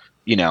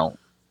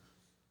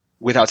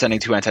 without sounding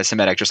too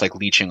anti-Semitic, just like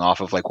leeching off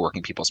of like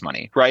working people's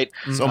money, right?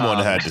 Someone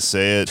had to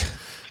say it.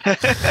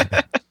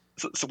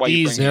 So why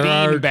you These bring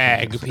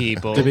beanbag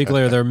people. To be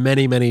clear, there are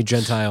many, many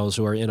Gentiles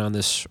who are in on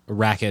this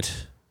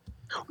racket.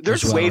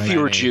 There's as well, way right?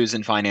 fewer Jews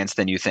in finance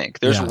than you think.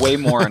 There's Yeah. way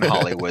more in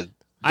Hollywood.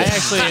 I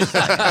actually,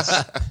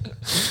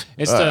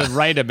 it's the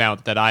right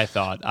amount that I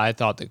thought. I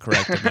thought the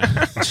correct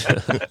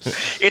amount.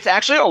 It's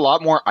actually a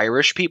lot more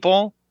Irish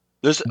people.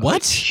 There's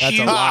What? That's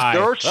a lie.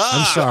 There are,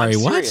 I'm sorry,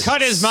 what? serious.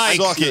 Cut his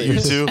mic. Suck it, you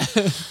two.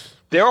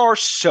 There are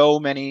so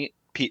many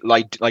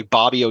like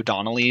Bobby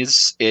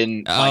O'Donnellys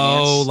in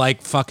finance. Oh,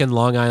 like fucking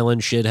Long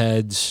Island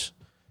shitheads.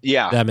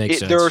 Yeah, That makes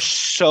sense. There are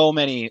so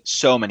many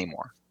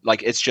more.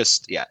 Like it's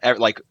just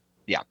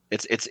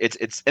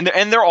it's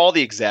and they're all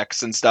the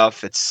execs and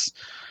stuff. It's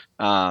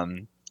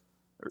maybe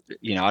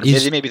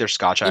they're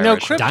Scotch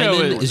Irish. crypto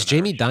Diamond is- is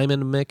Jamie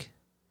Dimon a Mick?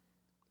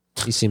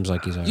 He seems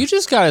like he's. You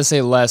just gotta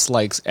say less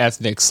like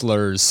ethnic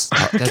slurs.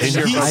 That's in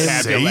your Can he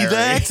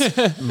vocabulary. say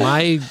that?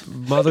 my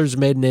mother's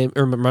maiden name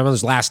or my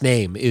mother's last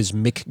name is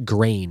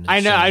McGrain. I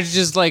know. so- I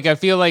just like. I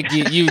feel like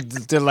you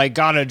like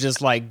gotta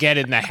just like get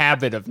in the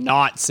habit of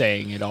not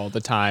saying it all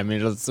the time.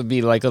 It'll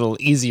be like a little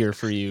easier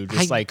for you,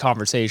 just like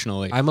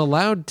conversationally. I'm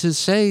allowed to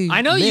say.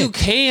 I know you Mick.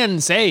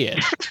 can say it.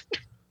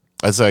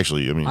 That's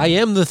actually, I mean, I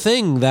am the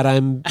thing that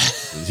I'm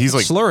he's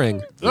like,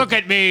 slurring. Look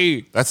at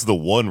me, that's the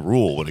one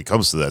rule when it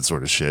comes to that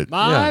sort of shit.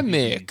 my Yeah.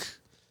 Mick.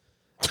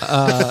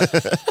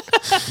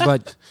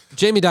 But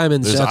Jamie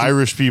Dimon's. There's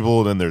Irish people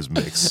and then there's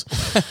mix.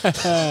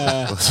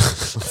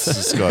 let's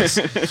discuss.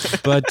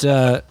 But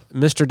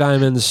Mr.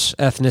 Diamond's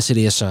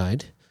ethnicity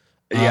aside,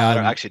 Yeah,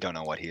 I actually don't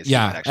know what he is.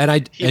 yeah,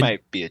 He and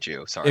might be a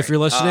Jew. Sorry. if you're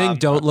listening,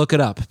 don't look it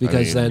up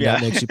because I mean- then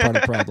that makes you part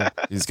of the problem.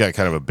 He's got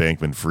kind of a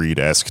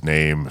Bankman-Fried-esque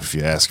name, if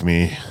you ask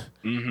me.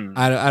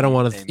 I don't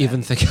want to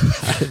even think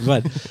about it,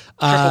 but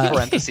triple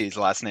parentheses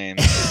last name.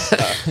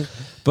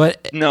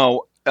 but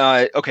No.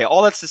 Okay.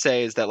 All that's to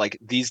say is that like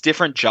these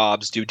different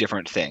jobs do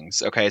different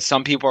things. Okay.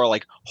 Some people are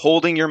like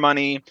holding your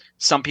money.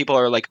 Some people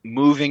are like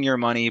moving your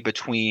money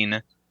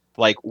between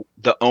like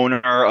the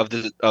owner of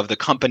the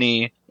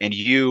company and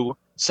you.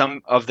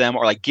 Some of them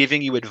are like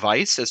giving you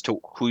advice as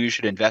to who you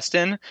should invest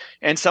in,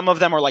 and some of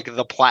them are like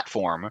the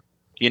platform,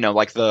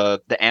 like the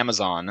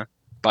Amazon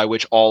by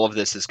which all of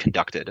this is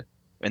conducted,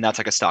 and that's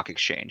like a stock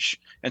exchange.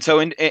 And so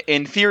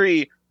in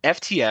theory,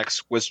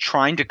 FTX was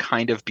trying to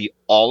kind of be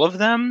all of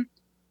them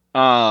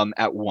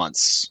at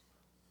once.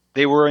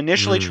 They were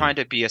initially trying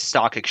to be a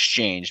stock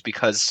exchange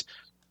because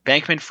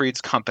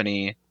Bankman-Fried's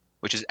company,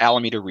 which is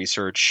Alameda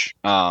Research,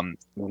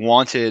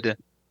 wanted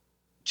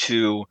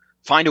to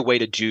find a way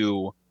to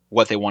do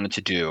what they wanted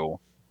to do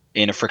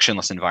in a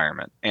frictionless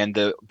environment. And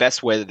the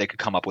best way that they could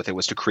come up with it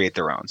was to create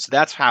their own. So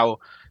that's how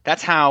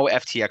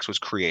FTX was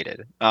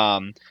created.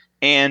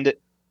 And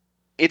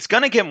it's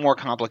going to get more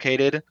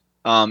complicated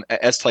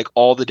as to like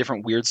all the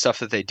different weird stuff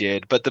that they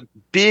did. But the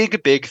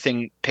big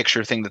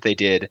picture thing that they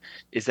did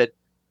is that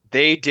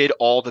they did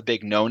all the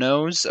big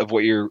no-nos of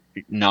what you're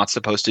not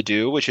supposed to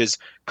do, which is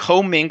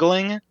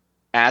commingling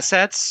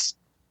assets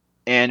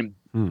and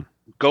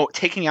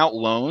taking out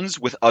loans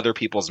with other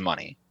people's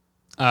money.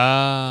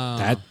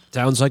 That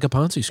sounds like a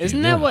Ponzi scheme.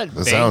 Isn't that what That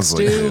banks sounds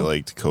like do? they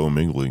liked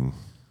commingling.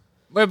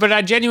 But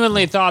I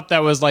genuinely thought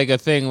that was like a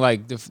thing,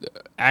 like the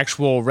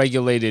actual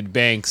regulated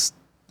banks,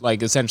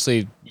 like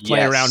essentially play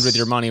Yes. around with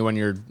your money when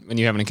you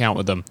have an account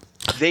with them.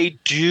 They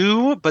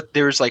do, but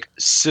there's like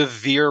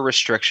severe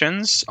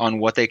restrictions on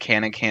what they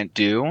can and can't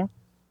do,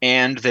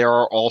 and there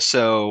are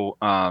also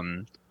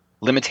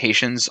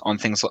limitations on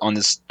things on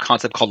this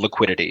concept called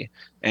liquidity.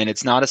 And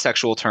it's not a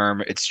sexual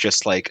term; it's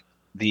just like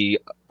the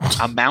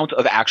amount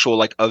of actual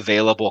like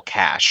available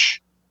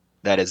cash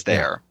that is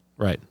there.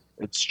 Right.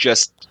 It's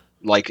just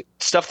like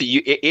stuff that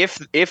you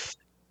if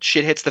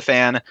shit hits the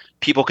fan,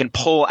 people can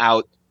pull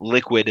out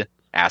liquid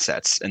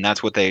assets, and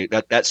that's what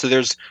that so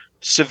there's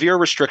severe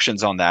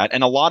restrictions on that,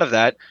 and a lot of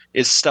that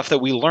is stuff that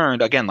we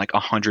learned again like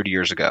 100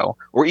 years ago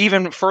or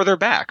even further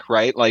back,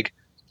 right? Like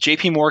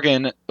JP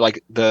Morgan,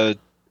 like the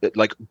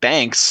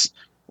banks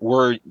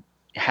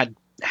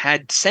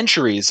had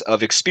centuries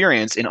of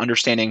experience in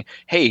understanding,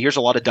 hey, here's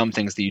a lot of dumb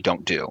things that you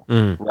don't do,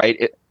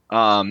 right?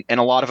 And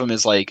a lot of them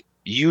is like,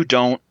 you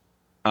don't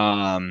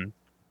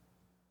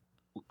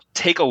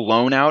take a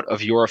loan out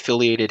of your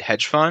affiliated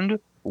hedge fund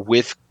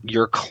with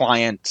your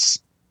client's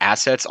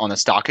assets on the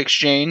stock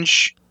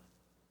exchange,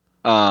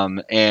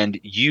 and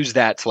use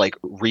that to like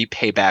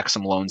repay back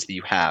some loans that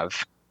you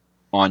have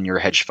on your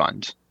hedge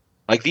fund.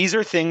 Like these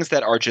are things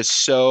that are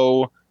just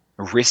so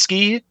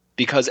risky,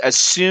 because as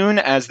soon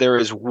as there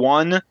is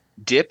one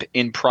dip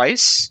in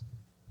price,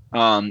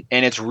 and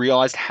it's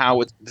realized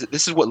how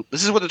this is what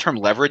the term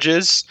leverage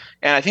is,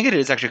 and I think it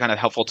is actually kind of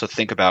helpful to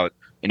think about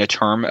in a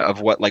term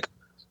of what like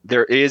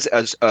there is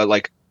as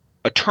like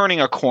a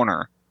turning a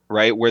corner,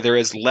 right? Where there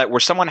is where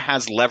someone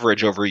has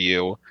leverage over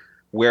you,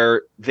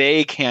 where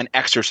they can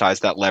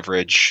exercise that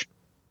leverage,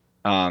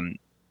 and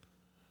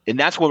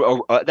that's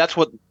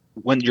what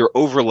when you're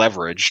over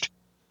leveraged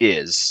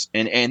is,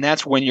 and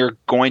that's when you're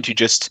going to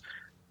just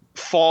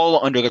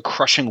fall under the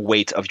crushing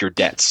weight of your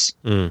debts,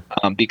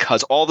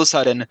 because all of a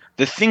sudden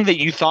the thing that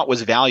you thought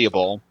was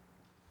valuable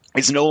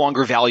is no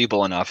longer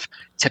valuable enough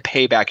to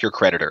pay back your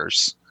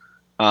creditors,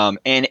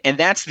 and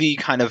that's the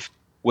kind of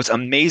what's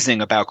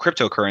amazing about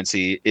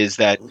cryptocurrency is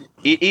that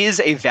it is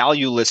a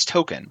valueless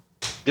token.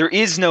 There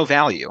is no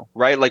value,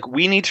 right? Like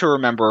we need to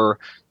remember,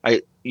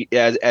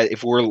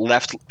 if we're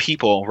left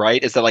people,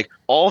 right, is that like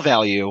all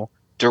value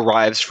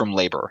derives from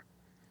labor.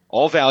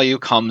 All value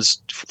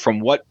comes from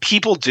what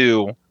people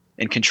do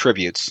and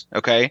contributes,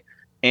 okay?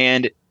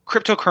 And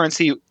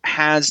cryptocurrency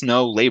has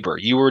no labor.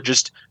 You were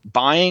just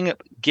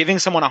giving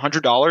someone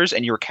 $100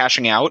 and you were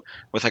cashing out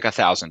with like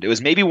 1,000. It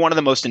was maybe one of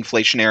the most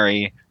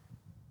inflationary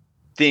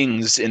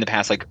things in the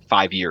past like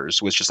 5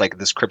 years, was just like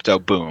this crypto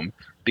boom,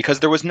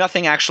 because there was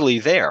nothing actually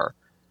there,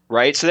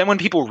 right? So then when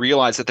people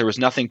realized that there was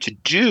nothing to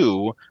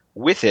do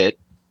with it,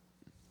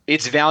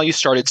 its value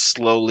started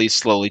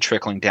slowly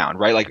trickling down,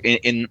 right? Like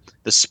in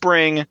the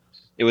spring,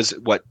 it was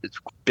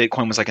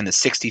Bitcoin was like in the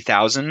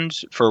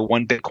 60,000 for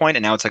one Bitcoin,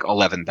 and now it's like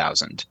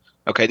 11,000.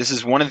 Okay, this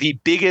is one of the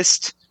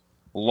biggest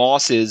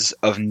losses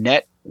of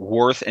net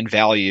worth and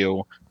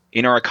value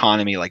in our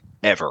economy like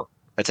ever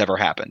that's ever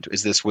happened.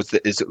 Is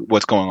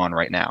what's going on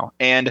right now?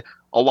 And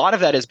a lot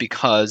of that is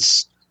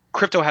because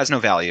crypto has no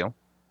value,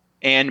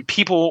 and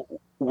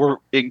people were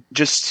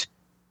just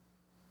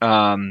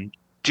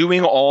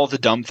doing all the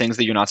dumb things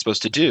that you're not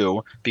supposed to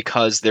do,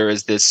 because there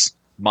is this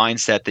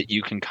mindset that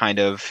you can kind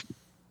of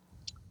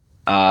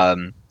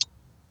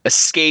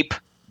escape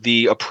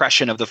the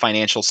oppression of the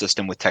financial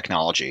system with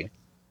technology.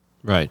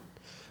 Right.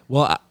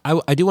 Well,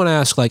 I do want to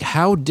ask, like,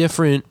 how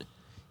different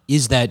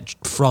is that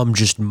from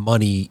just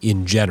money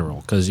in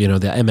general? Because, the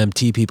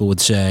MMT people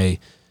would say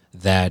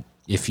that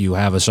if you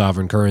have a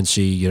sovereign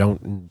currency, you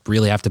don't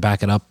really have to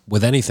back it up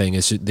with anything.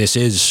 This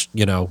is,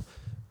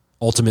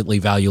 ultimately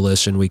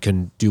valueless, and we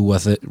can do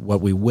with it what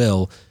we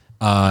will.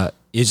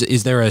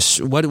 Is there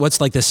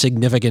what's like the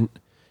significant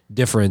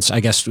difference?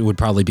 I guess it would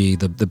probably be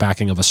the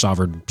backing of a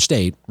sovereign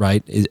state,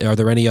 right? Are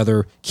there any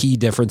other key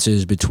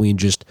differences between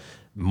just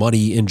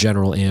money in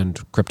general and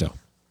crypto?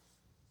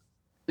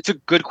 It's a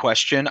good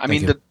question. I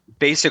mean, the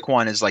basic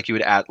one is like you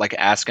would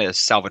ask a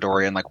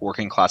Salvadorian like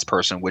working class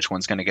person which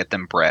one's going to get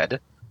them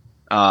bread,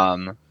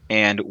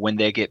 and when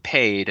they get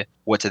paid,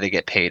 what do they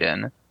get paid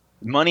in?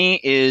 Money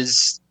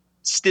is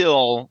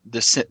still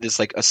this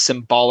like a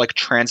symbolic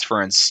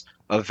transference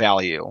of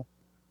value,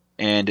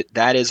 and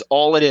that is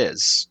all it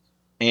is.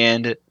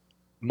 And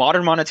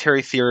modern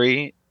monetary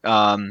theory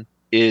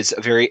is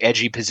a very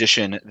edgy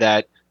position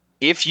that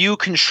if you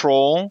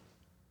control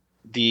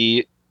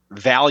the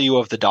value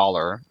of the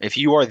dollar, if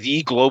you are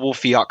the global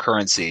fiat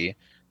currency,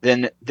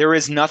 then there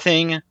is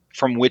nothing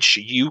from which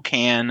you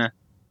can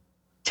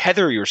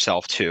tether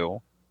yourself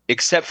to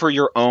except for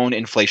your own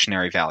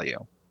inflationary value.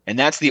 And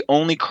that's the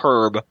only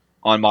curb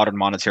on modern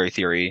monetary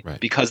theory, Right.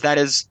 because that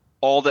is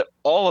all that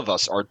all of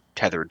us are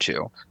tethered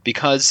to.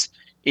 Because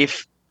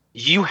if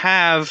you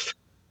have,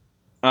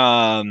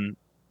 10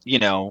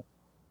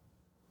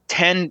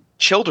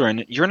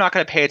 children, you're not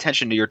going to pay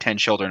attention to your 10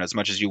 children as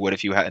much as you would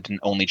if you had an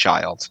only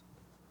child.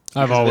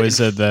 I've always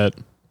said that.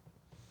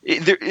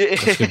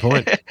 That's a good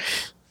point.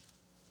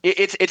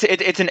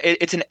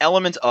 It's an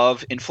element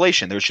of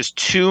inflation. There's just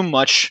too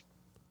much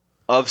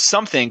of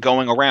something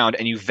going around,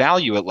 and you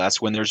value it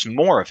less when there's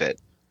more of it.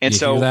 And You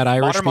so hear that,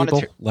 Irish modern people?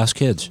 monetary- Less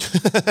kids.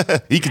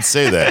 He can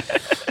say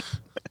that.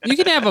 You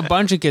can have a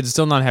bunch of kids,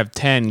 still not have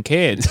 10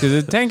 kids.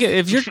 Because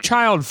if you're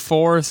child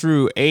 4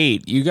 through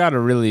 8, you got to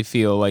really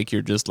feel like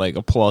you're just like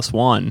a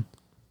 +1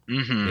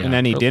 in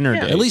any dinner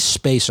date. At least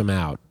space them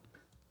out.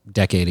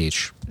 Decade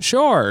each.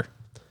 Sure.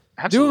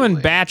 Do them in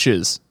Absolutely.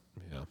 batches.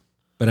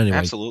 But anyway,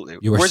 Absolutely.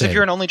 you were Whereas saying. if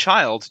you're an only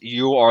child,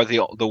 you are the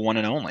one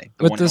and only.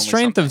 With the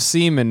strength of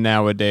semen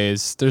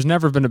nowadays, there's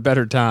never been a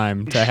better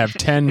time to have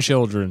 10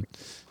 children.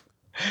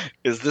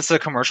 Is this a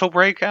commercial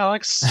break,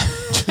 Alex?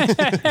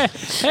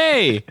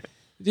 Hey,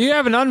 do you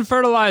have an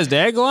unfertilized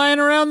egg lying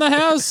around the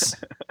house?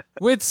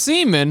 With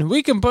semen,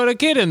 we can put a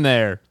kid in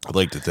there. I'd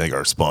like to thank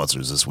our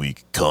sponsors this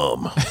week.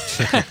 Come.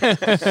 That's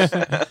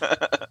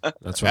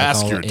what I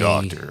Ask call your a-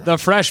 doctor. The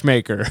Fresh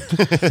Maker.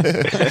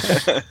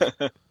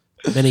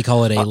 Many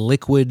call it a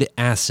liquid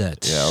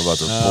asset. Yeah, I'm about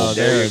to pull,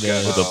 there it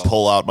about to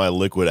pull out my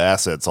liquid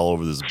assets all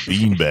over this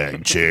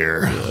beanbag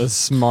chair. A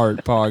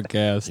smart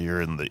podcast. Here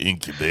in the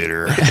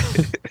incubator.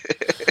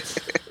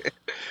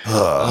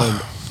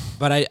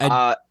 But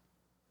I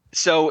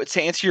So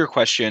to answer your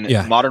question,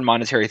 Yeah. modern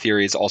monetary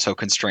theory is also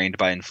constrained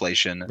by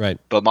inflation. right.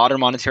 But modern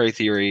monetary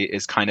theory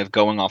is kind of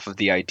going off of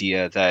the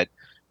idea that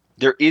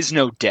there is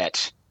no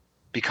debt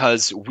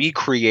because we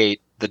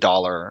create the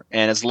dollar,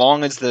 and as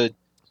long as the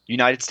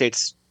United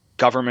States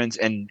government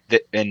and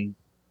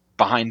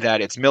behind that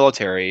its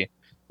military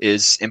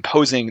is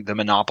imposing the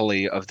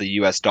monopoly of the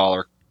U.S.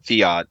 dollar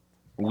fiat,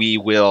 we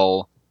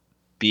will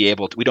be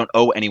able to. We don't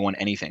owe anyone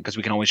anything because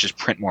we can always just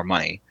print more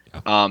money.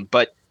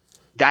 But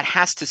that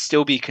has to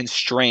still be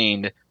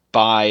constrained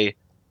by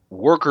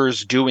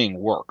workers doing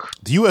work.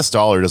 The U.S.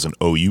 dollar doesn't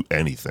owe you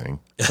anything.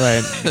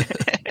 Right.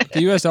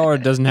 The U.S. dollar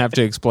doesn't have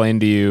to explain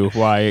to you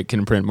why it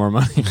can print more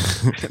money.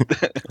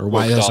 Or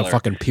why Woke there's a dollar.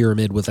 fucking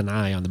pyramid with an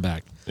eye on the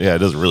back. Yeah, it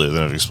doesn't really. They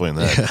don't have to explain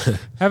that.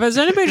 Has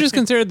anybody just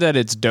considered that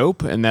it's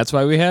dope and that's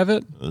why we have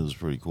it? This is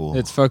pretty cool.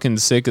 It's fucking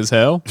sick as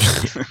hell.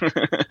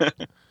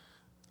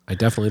 I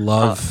definitely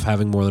love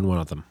having more than one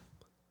of them.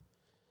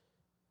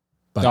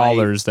 But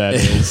Dollars, that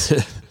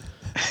is.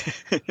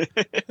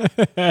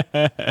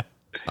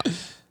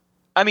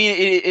 I mean,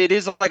 it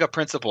is like a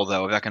principle,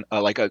 though. That can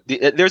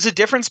there's a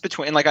difference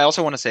between. Like, I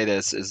also want to say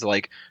this is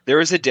like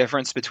there is a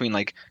difference between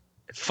like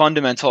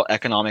fundamental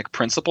economic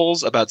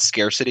principles about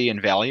scarcity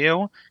and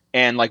value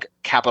and like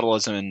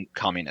capitalism and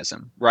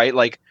communism, right?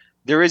 Like,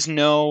 there is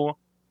no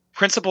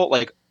principle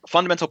like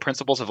fundamental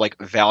principles of like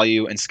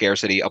value and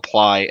scarcity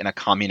apply in a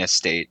communist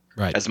state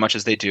Right. as much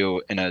as they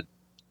do in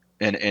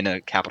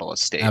a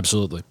capitalist state.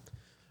 Absolutely.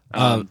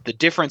 The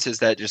difference is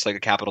that just like a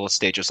capitalist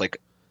state just like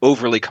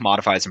overly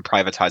commodifies and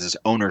privatizes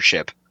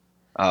ownership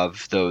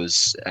of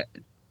those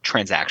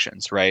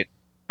transactions, right?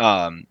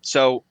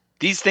 So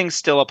these things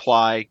still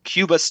apply.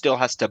 Cuba still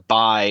has to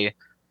buy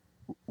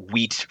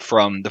wheat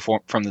from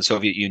the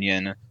Soviet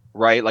Union,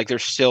 right? Like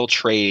there's still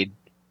trade,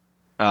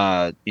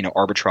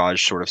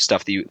 arbitrage sort of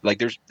stuff that you like.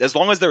 There's as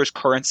long as there is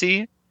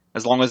currency,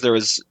 as long as there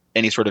is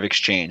any sort of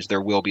exchange,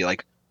 there will be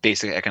like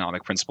basic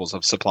economic principles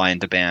of supply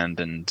and demand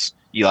and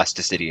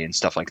elasticity and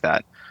stuff like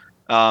that.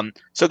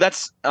 So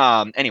that's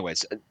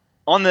anyways,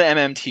 on the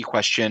MMT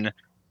question,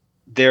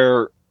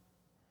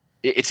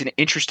 it's an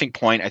interesting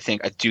point. I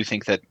do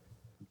think that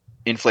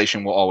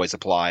inflation will always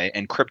apply,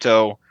 and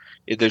crypto,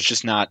 there's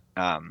just not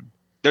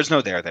there's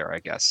no there, I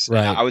guess.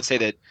 Right. I would say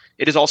that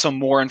it is also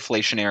more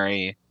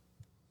inflationary.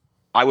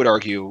 I would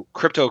argue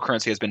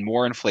cryptocurrency has been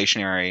more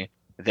inflationary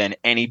than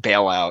any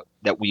bailout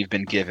that we've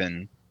been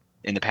given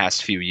in the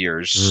past few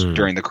years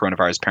during the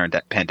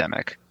coronavirus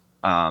pandemic,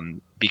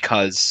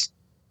 because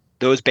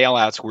those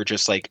bailouts were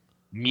just like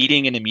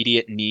meeting an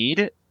immediate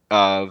need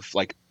of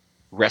like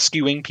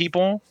rescuing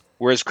people,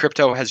 whereas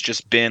crypto has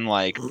just been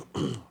like,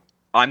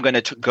 I'm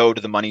going to go to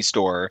the money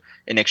store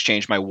and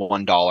exchange my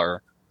 $1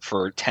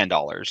 for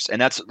 $10, and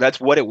that's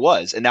what it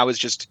was, and that was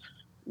just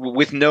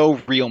with no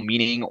real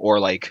meaning or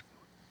like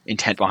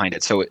intent behind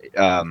it. So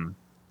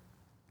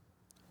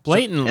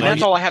Blatantly. and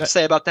that's all I have to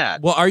say about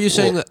that. Well, are you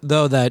saying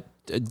though that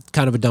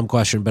kind of a dumb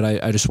question, but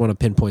I just want to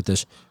pinpoint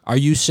this? Are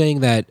you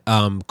saying that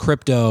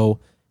crypto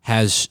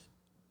has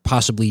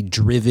possibly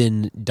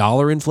driven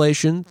dollar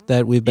inflation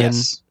that we've been?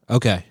 Yes.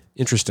 Okay.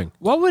 Interesting.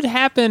 What would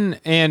happen?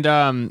 And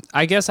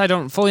I guess I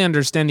don't fully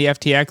understand the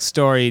FTX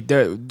story.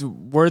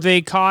 Were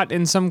they caught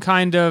in some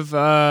kind of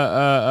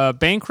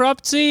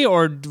bankruptcy,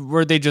 or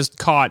were they just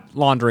caught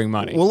laundering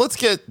money? Well, let's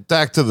get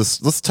back to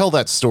this. Let's tell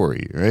that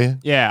story, right?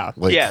 Yeah.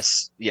 Like,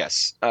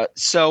 Yes.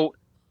 So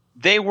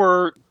they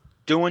were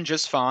doing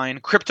just fine.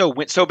 Crypto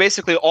went. So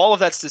basically, all of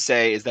that's to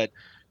say is that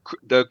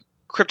the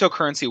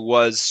cryptocurrency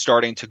was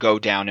starting to go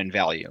down in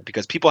value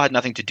because people had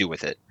nothing to do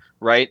with it,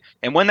 right?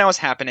 And when that was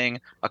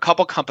happening, a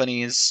couple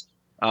companies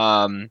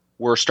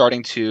were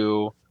starting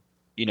to,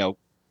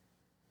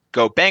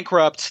 go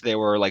bankrupt. They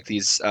were like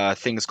these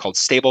things called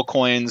stable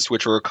coins,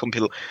 which were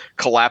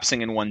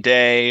collapsing in one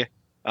day.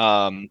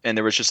 And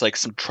there was just like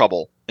some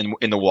trouble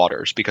in the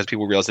waters because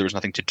people realized there was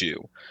nothing to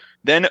do.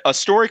 Then a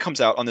story comes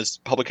out on this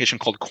publication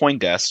called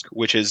CoinDesk,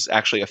 which is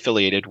actually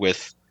affiliated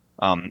with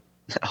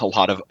a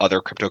lot of other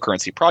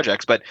cryptocurrency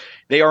projects, but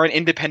they are an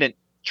independent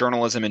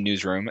journalism and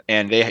newsroom,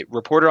 and they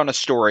reported on a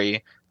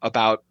story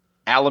about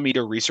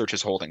Alameda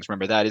Research's holdings.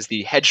 Remember, that is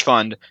the hedge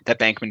fund that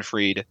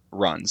Bankman-Fried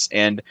runs.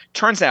 And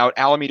turns out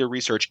Alameda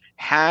Research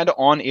had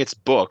on its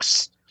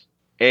books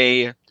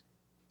a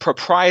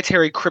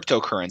proprietary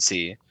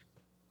cryptocurrency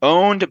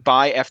owned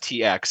by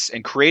FTX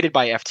and created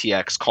by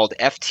FTX called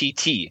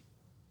FTT.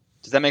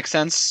 Does that make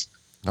sense?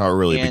 not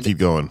really, but keep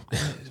going.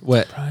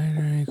 What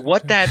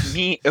that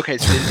means? Okay,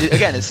 so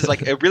again, this is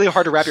like really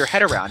hard to wrap your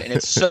head around, and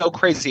it's so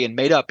crazy and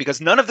made up because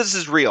none of this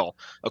is real.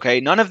 Okay,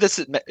 none of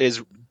this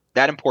is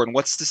that important.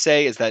 What's to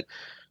say is that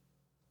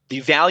the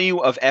value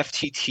of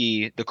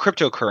FTT, the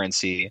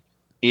cryptocurrency,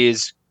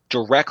 is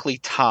directly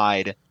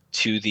tied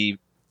to the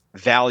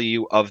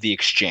value of the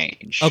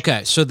exchange.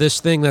 Okay, so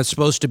this thing that's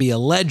supposed to be a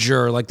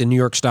ledger, like the New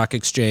York Stock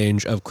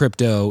Exchange of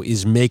crypto,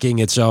 is making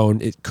its own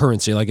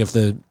currency. Like if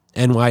the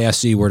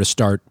NYSE were to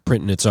start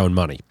printing its own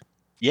money.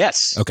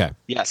 Yes. Okay.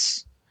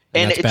 Yes.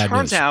 And it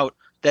turns out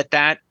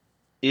that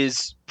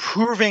is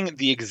proving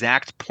the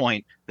exact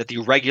point that the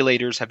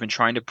regulators have been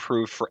trying to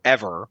prove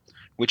forever,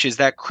 which is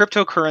that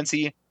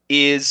cryptocurrency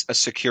is a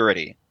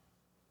security.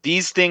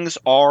 These things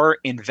are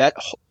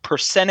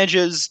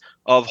percentages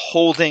of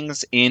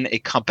holdings in a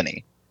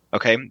company.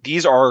 Okay.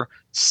 These are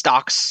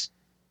stocks.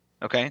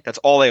 Okay. That's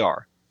all they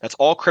are. That's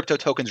all crypto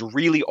tokens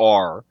really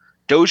are.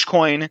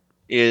 Dogecoin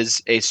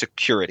is a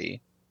security,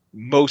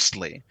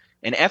 mostly.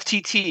 And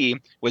FTT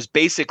was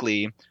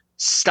basically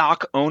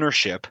stock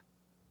ownership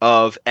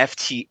of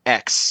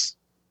FTX.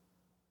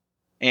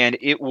 And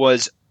it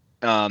was,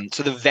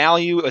 so the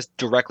value is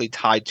directly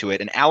tied to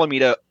it. And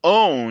Alameda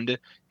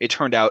it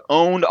turned out,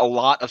 owned a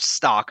lot of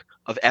stock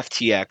of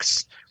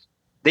FTX.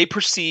 They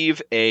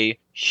perceive a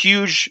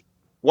huge,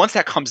 once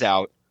that comes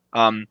out,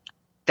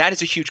 that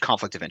is a huge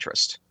conflict of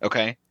interest,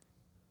 okay?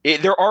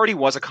 There already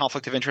was a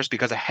conflict of interest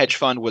because a hedge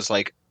fund was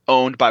like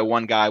owned by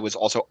one guy, was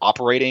also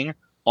operating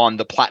on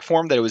the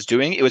platform that it was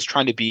doing. It was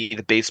trying to be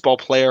the baseball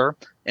player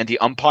and the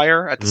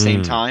umpire at the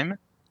same time.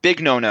 Big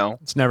no-no.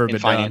 It's never been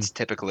in finance done.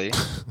 typically.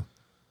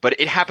 But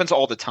it happens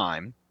all the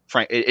time.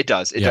 Frank, it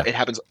does. It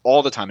happens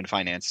all the time in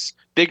finance.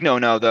 Big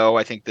no-no, though.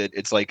 I think that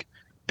it's like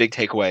big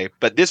takeaway.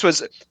 But this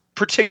was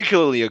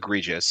particularly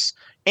egregious.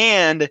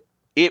 And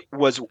it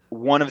was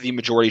one of the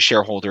majority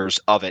shareholders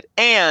of it.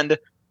 And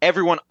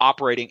everyone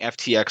operating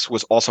FTX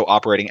was also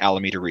operating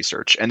Alameda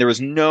Research. And there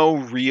was no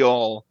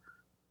real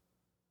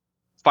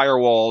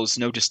firewalls,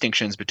 no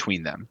distinctions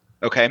between them.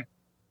 Okay?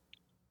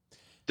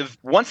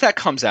 Once that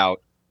comes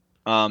out,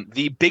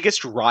 the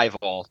biggest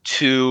rival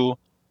to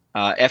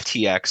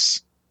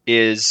FTX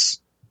is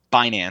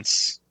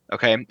Binance.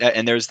 Okay?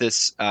 And there's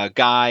this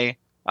guy,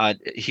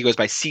 he goes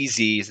by CZ,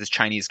 he's this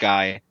Chinese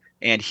guy,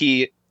 and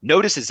he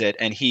notices it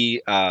and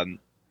he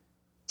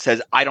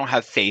says, I don't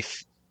have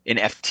faith in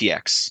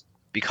FTX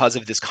because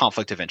of this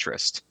conflict of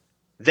interest.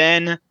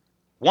 Then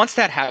once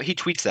that he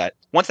tweets that,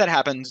 once that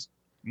happens,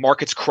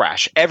 markets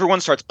crash. Everyone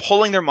starts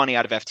pulling their money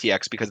out of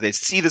FTX because they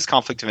see this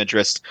conflict of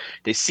interest.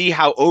 They see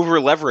how over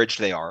leveraged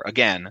they are.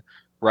 Again,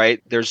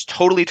 right? There's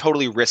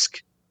totally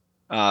risk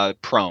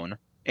prone,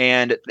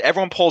 and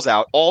everyone pulls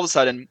out. All of a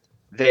sudden,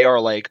 they are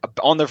like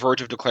on the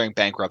verge of declaring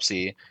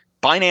bankruptcy.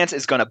 Binance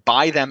is going to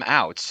buy them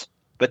out,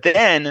 but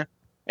then,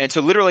 and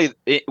so literally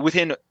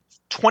within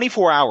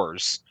 24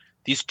 hours,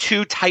 these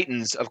two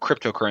titans of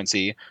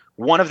cryptocurrency,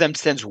 one of them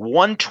sends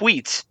one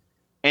tweet,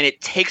 and it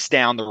takes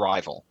down the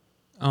rival.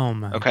 Oh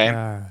my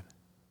God.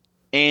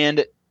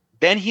 And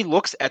then he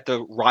looks at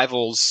the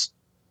rival's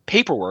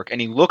paperwork, and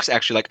he looks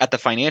actually like at the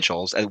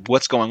financials, at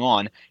what's going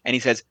on, and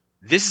he says,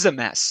 this is a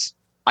mess.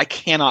 I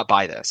cannot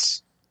buy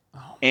this.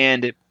 Oh.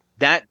 And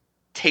that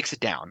takes it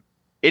down.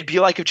 It'd be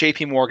like if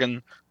JP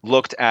Morgan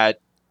looked at,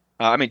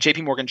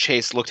 JP Morgan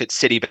Chase looked at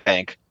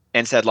Citibank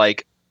and said,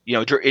 like,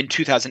 in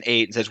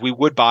 2008, and says, we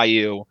would buy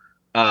you,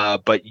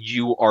 but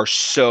you are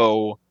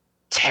so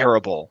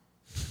terrible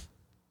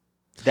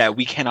that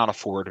we cannot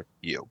afford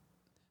you.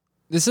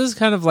 This is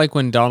kind of like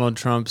when Donald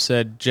Trump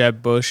said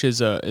Jeb Bush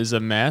is a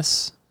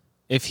mess.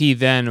 If he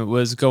then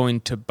was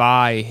going to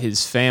buy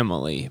his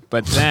family,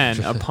 but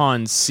then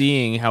upon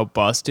seeing how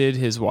busted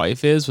his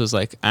wife is, was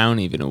like, I don't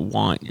even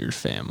want your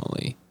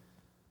family.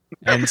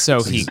 and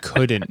so he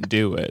couldn't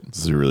do it.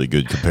 This is a really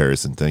good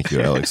comparison. Thank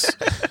you, Alex.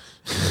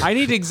 I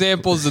need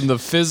examples in the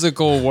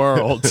physical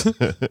world.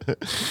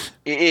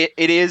 It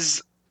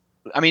is.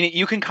 I mean,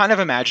 you can kind of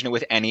imagine it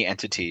with any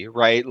entity,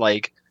 right?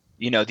 Like,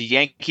 the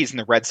Yankees and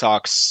the Red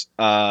Sox.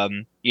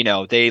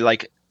 They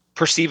like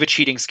perceive a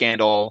cheating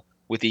scandal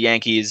with the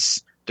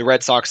Yankees. The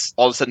Red Sox,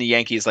 all of a sudden, the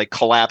Yankees like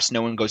collapse.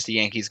 No one goes to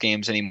Yankees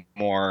games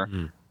anymore.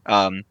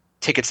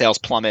 Ticket sales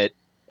plummet.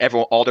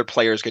 All their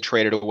players get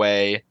traded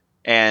away.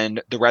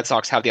 And the Red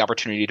Sox have the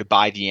opportunity to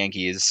buy the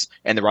Yankees,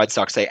 and the Red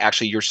Sox say,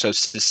 actually, you're so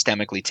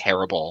systemically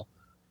terrible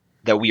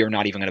that we are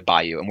not even going to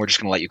buy you, and we're just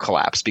going to let you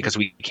collapse because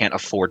we can't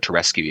afford to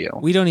rescue you.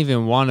 We don't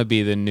even want to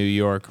be the New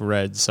York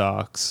Red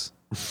Sox.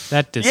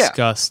 That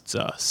disgusts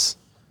us.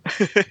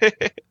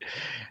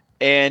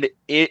 And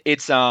it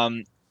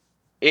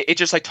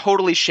just like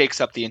totally shakes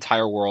up the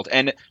entire world.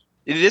 And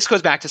this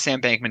goes back to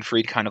Sam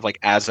Bankman-Fried kind of like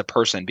as a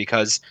person,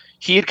 because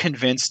he had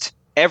convinced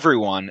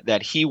everyone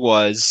that he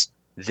was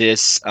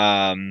this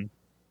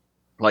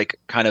like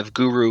kind of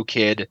guru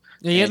kid.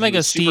 Yeah, he had like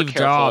a Steve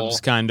Jobs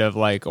kind of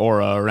like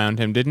aura around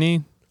him, didn't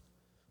he?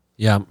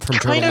 Yeah, from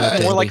kind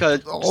of more like a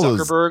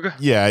Zuckerberg.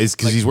 Yeah,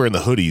 because he's wearing the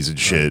hoodies and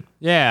shit.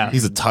 Yeah,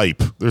 he's a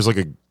type. There's like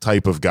a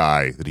type of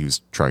guy that he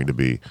was trying to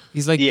be.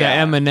 He's like the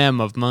Eminem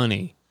of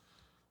money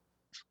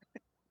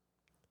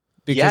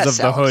because of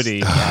the hoodie.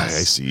 Yes.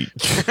 I see.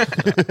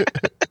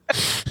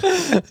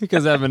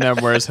 Because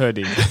Eminem wears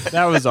hoodie.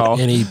 That was all.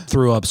 And he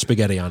threw up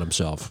spaghetti on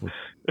himself.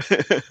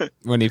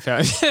 When he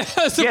found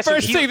that's the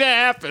first thing that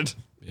happened.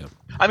 Yeah.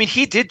 I mean,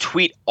 he did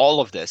tweet all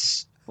of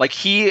this. Like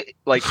he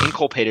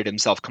inculpated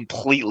himself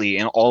completely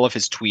in all of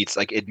his tweets,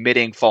 like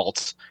admitting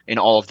faults in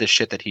all of this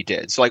shit that he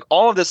did. So like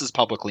all of this is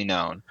publicly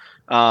known.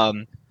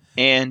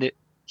 And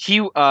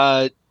he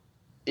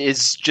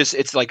is just,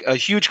 it's like a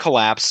huge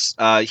collapse.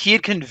 He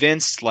had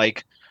convinced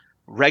like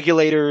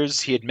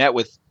regulators. He had met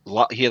with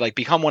he had like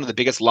become one of the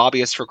biggest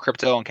lobbyists for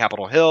crypto on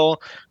Capitol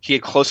Hill. He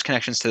had close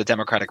connections to the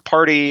Democratic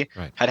Party,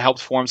 had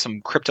helped form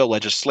some crypto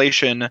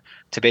legislation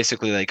to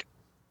basically like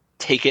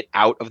take it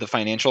out of the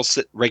financial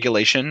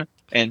regulation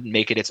and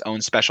make it its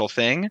own special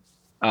thing,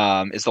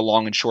 is the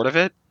long and short of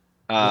it.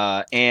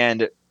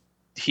 And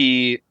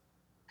he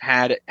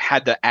had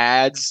the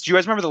ads. Do you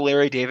guys remember the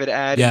Larry David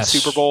ad in the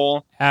Super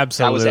Bowl?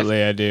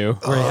 Absolutely, I do.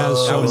 Where he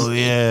has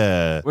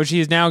yeah. Which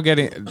he's now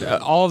getting.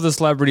 All of the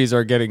celebrities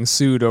are getting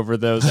sued over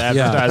those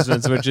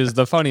advertisements, which is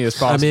the funniest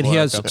possible. I mean, he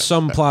has outcome.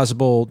 some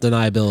plausible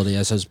deniability,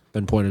 as has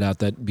been pointed out,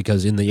 that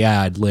because in the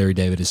ad, Larry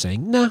David is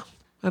saying, "No,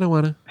 I don't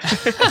want to."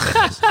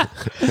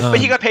 But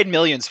he got paid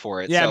millions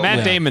for it. Yeah, so.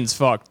 Matt Damon's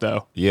fucked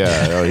though.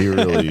 Yeah, he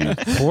really.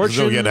 There's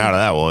no getting out of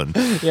that one.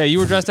 Yeah, you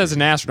were dressed as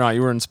an astronaut.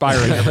 You were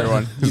inspiring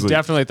everyone. You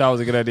definitely thought it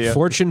was a good idea.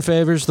 Fortune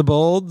favors the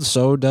bold,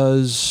 so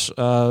does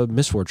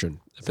misfortune.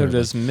 So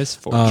does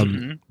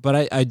misfortune.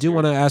 But I do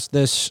want to ask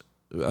this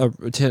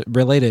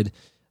related.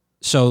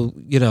 So,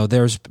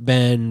 there's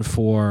been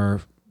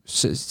probably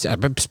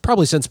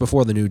since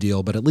before the New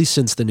Deal, but at least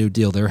since the New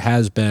Deal, there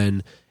has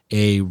been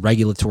a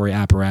regulatory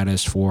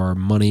apparatus for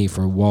money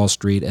for Wall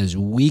Street, as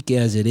weak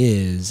as it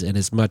is, and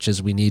as much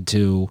as we need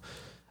to,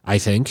 I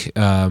think,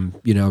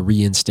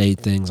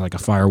 reinstate things like a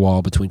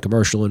firewall between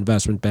commercial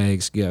investment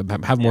banks,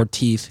 have more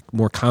teeth,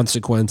 more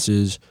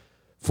consequences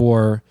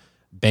for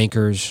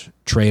bankers,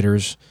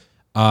 traders.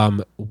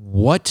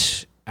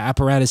 What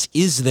apparatus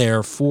is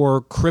there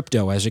for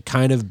crypto? Has it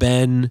kind of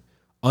been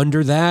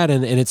under that?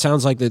 And it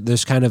sounds like that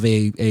there's kind of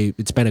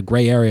it's been a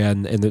gray area,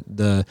 and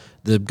the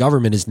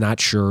government is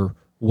not sure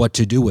what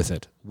to do with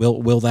it.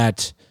 Will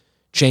that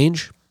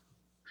change?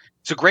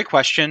 It's a great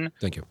question.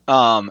 Thank you.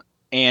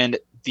 And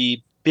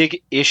the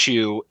big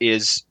issue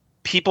is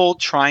people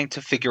trying to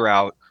figure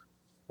out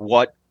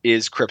what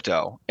is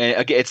crypto. And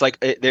again, it's like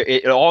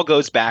it all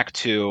goes back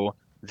to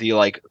the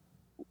like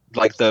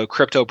the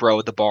crypto bro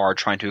at the bar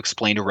trying to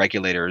explain to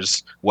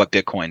regulators what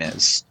Bitcoin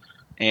is.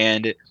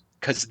 And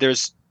because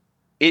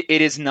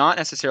it is not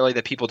necessarily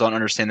that people don't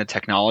understand the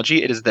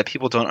technology. It is that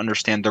people don't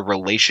understand the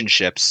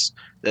relationships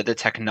that the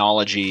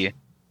technology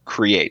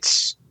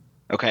creates.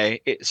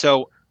 Okay,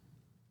 so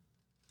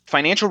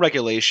financial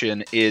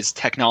regulation is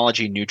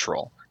technology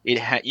neutral.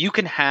 You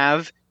can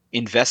have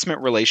investment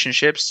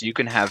relationships. You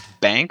can have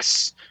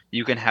banks.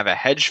 You can have a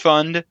hedge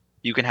fund.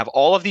 You can have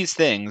all of these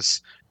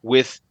things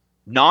with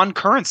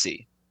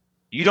non-currency.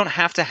 You don't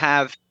have to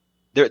have.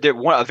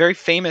 A very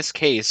famous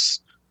case.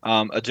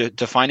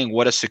 Defining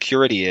what a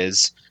security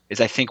is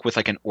I think with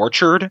like an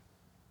orchard,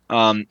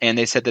 and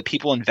they said that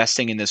people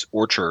investing in this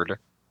orchard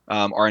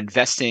are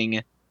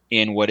investing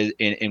in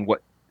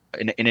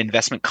an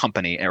investment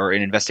company or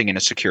in investing in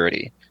a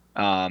security,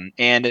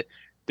 and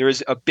there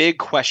is a big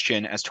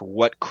question as to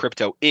what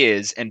crypto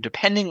is, and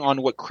depending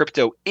on what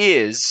crypto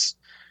is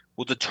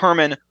will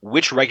determine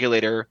which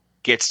regulator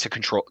gets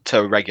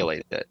to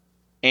regulate it.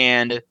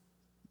 And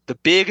the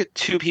big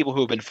two people who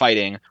have been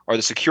fighting are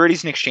the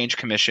Securities and Exchange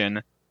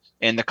Commission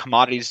and the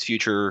Commodities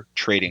Future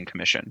Trading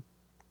Commission.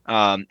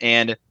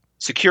 And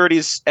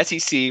securities,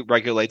 SEC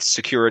regulates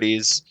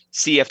securities,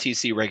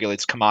 CFTC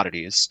regulates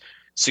commodities.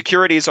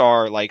 Securities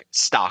are like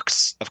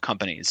stocks of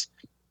companies.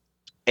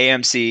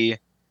 AMC,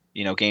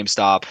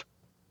 GameStop,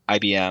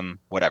 IBM,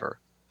 whatever.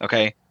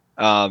 Okay.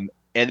 But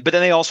then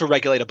they also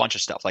regulate a bunch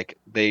of stuff. Like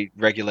they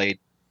regulate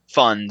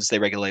funds, they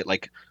regulate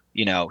like,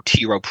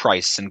 T. Rowe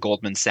Price and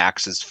Goldman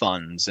Sachs's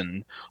funds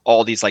and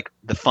all these like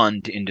the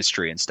fund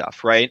industry and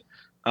stuff, right?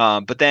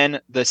 But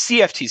then the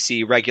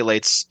CFTC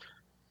regulates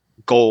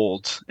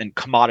gold and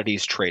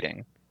commodities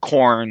trading,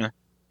 corn.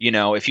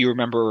 If you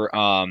remember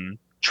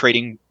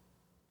Trading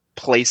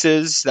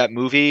Places, that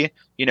movie,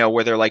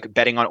 where they're like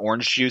betting on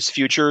orange juice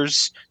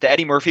futures, the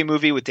Eddie Murphy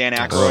movie with Dan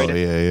Aykroyd. Oh,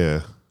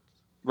 yeah.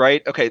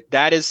 Right. Okay.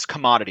 That is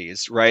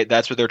commodities, right?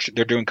 That's what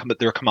they're doing.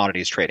 They're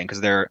commodities trading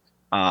because they're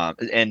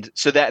and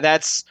so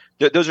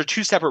those are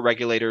two separate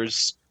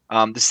regulators.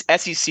 The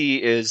SEC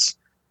is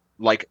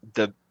like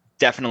the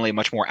definitely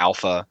much more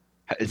alpha,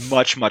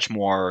 much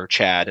more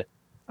Chad,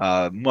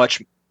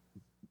 much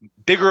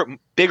bigger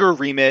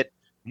remit,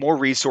 more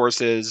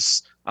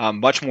resources,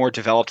 much more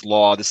developed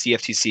law. The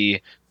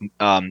CFTC,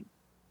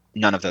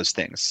 none of those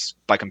things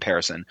by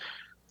comparison.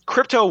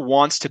 Crypto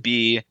wants to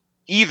be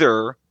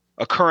either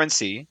a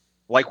currency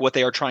like what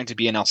they are trying to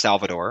be in El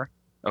Salvador.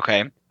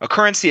 Okay. A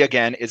currency,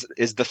 again,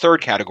 is the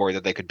third category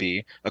that they could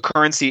be. A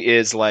currency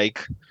is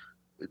like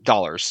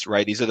dollars,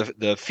 right? These are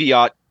the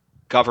fiat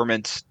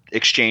government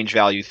exchange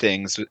value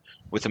things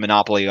with a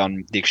monopoly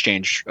on the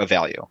exchange of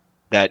value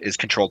that is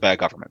controlled by a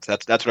government.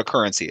 That's what a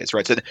currency is,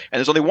 right? So, and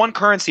there's only one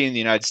currency in the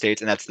United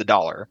States, and that's the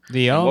dollar.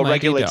 The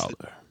almighty dollar.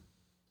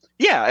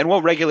 Yeah, and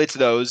what regulates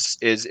those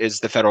is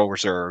the Federal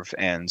Reserve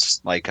and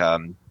like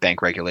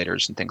bank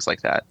regulators and things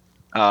like that.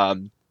 But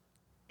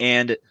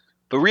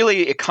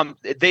really,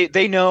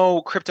 they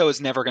know crypto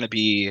is never going to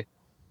be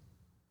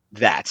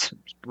that.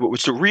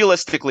 So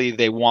realistically,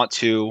 they want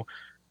to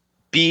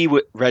be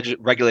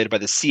regulated by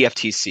the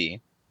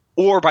CFTC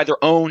or by their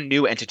own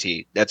new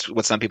entity. That's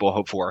what some people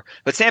hope for.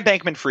 But Sam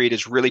Bankman-Fried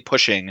is really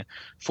pushing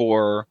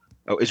for.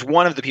 Is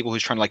one of the people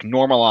who's trying to like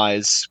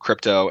normalize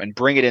crypto and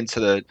bring it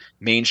into the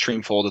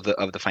mainstream fold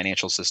of the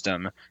financial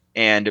system.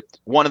 And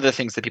one of the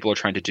things that people are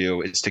trying to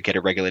do is to get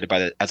it regulated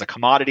as a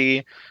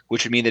commodity,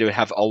 which would mean that it would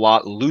have a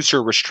lot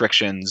looser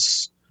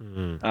restrictions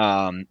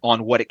on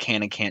what it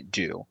can and can't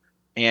do.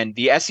 And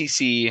the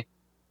SEC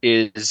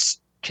is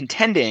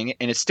contending,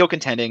 and is still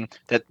contending,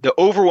 that the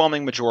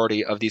overwhelming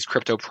majority of these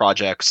crypto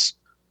projects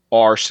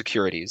are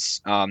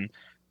securities.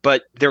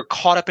 But they're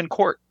caught up in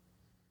court,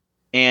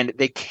 and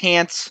they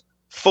can't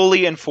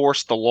fully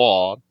enforce the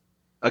law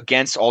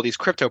against all these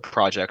crypto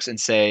projects and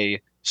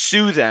say,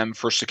 sue them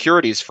for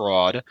securities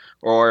fraud,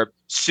 or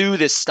sue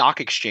this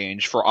stock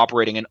exchange for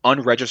operating an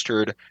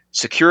unregistered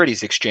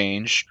securities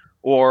exchange,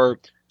 or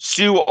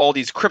sue all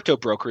these crypto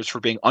brokers for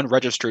being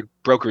unregistered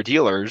broker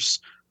dealers,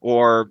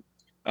 or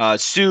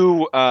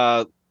sue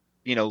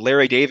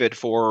Larry David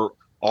for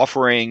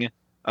offering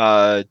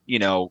what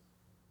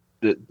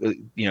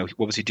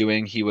was he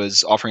doing? He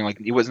was offering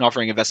he wasn't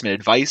offering investment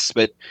advice,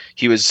 but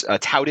he was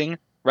touting,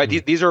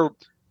 right? These are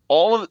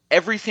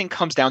everything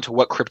comes down to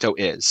what crypto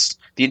is.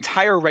 The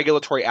entire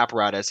regulatory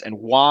apparatus and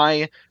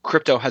why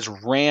crypto has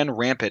ran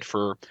rampant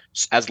for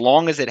as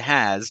long as it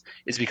has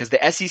is because the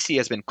SEC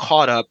has been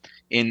caught up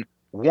in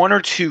one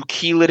or two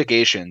key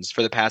litigations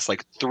for the past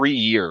 3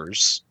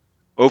 years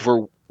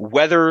over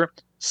whether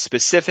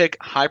specific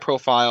high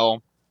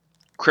profile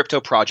crypto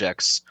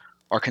projects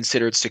are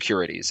considered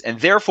securities.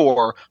 And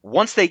therefore,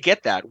 once they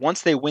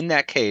win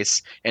that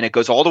case, and it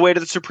goes all the way to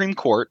the Supreme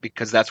Court,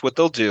 because that's what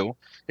they'll do,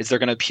 is they're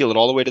going to appeal it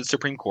all the way to the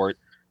Supreme Court,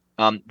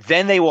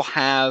 then they will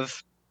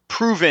have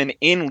proven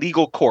in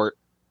legal court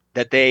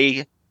that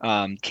they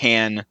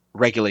can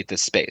regulate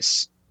this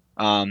space.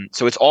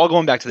 So it's all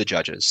going back to the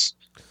judges.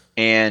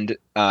 And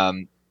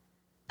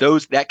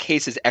that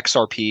case is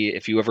XRP.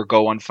 If you ever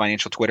go on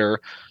financial Twitter,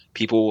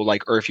 people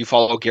or if you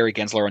follow Gary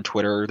Gensler on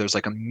Twitter, there's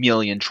a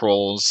million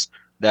trolls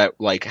that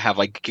have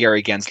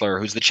Gary Gensler,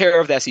 who's the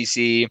chair of the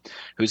SEC,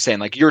 who's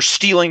saying you're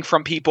stealing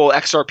from people.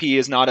 XRP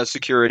is not a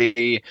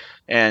security,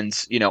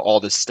 and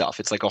all this stuff.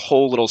 It's a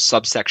whole little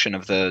subsection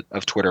of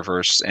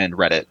Twitterverse and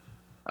Reddit.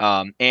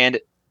 And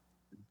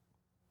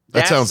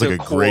that sounds like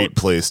a great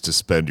place to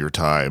spend your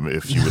time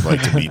if you would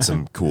like to meet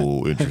some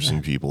cool,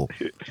 interesting people.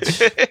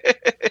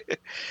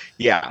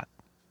 Yeah,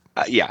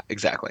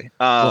 exactly.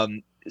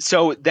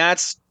 So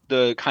that's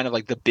the kind of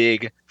the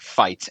big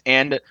fight,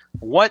 and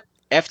what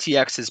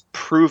FTX has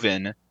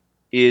proven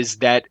is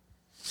that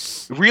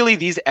really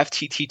these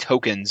FTT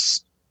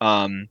tokens,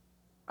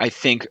 I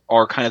think,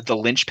 are kind of the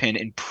linchpin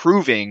in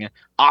proving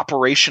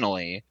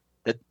operationally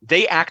that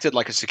they acted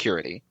like a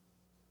security.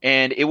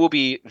 And it will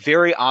be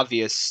very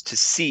obvious to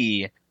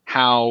see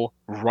how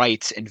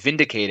right and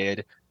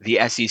vindicated the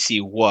SEC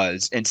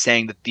was in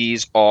saying that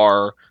these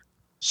are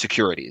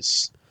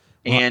securities.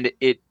 And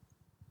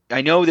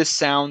I know this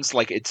sounds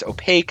like it's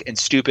opaque and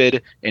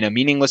stupid and a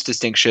meaningless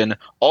distinction.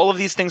 All of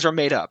these things are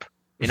made up.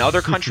 In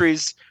other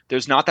countries,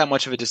 there's not that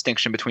much of a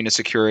distinction between a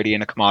security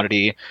and a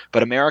commodity,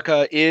 but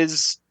America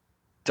is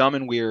dumb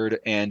and weird,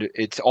 and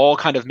it's all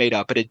kind of made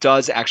up, but it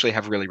does actually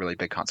have really, really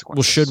big consequences.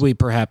 Well, should we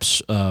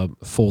perhaps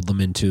fold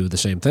them into the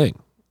same thing?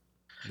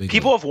 legally?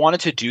 People have wanted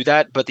to do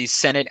that, but the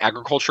Senate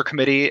Agriculture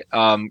Committee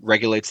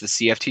regulates the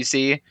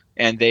CFTC,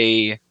 and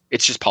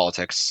it's just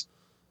politics.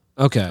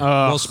 Okay.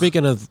 Well,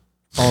 speaking of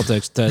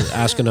politics, to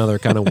ask another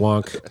kind of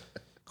wonk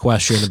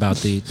question about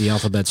the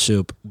alphabet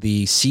soup,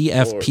 the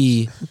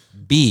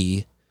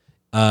CFPB,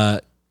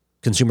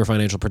 Consumer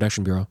Financial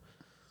Protection Bureau,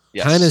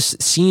 Yes. kind of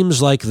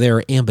seems like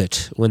their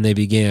ambit when they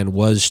began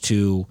was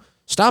to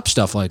stop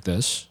stuff like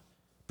this,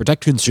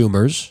 protect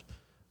consumers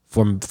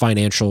from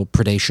financial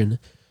predation.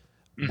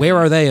 Where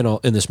are they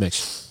in this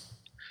mix?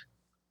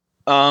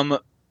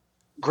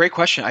 Great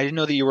question. I didn't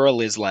know that you were a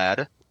Liz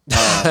lad.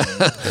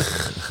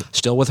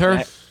 Still with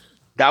her?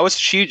 That was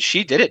she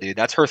did it, dude.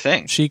 That's her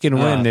thing. She can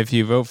win if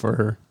you vote for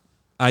her.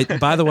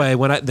 By the way,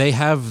 they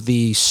have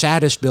the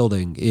saddest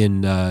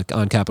building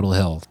on Capitol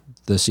Hill,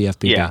 the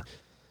CFPB. Yeah.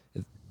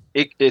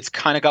 It's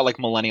kind of got like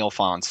millennial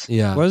fonts.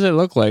 Yeah. What does it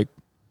look like?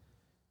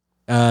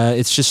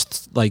 It's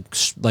just like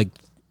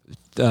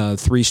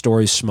 3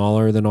 stories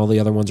smaller than all the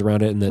other ones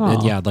around it, and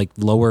like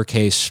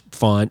lowercase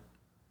font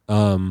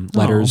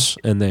letters,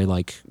 and they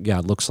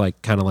it looks like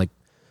kind of like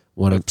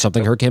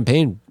something her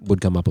campaign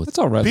would come up with. It's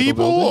all right.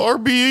 People are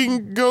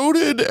being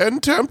goaded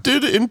and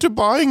tempted into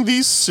buying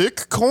these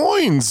sick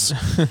coins.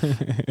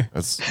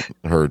 That's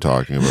her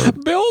talking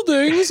about.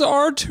 Buildings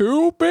are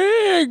too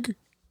big.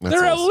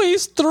 They're at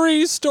least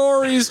 3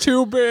 stories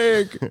too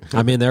big.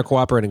 I mean, they're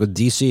cooperating with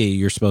DC.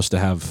 You're supposed to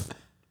have.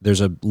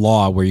 There's a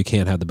law where you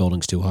can't have the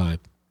buildings too high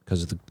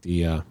because of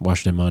the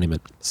Washington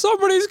Monument.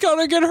 Somebody's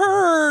gonna get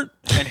hurt.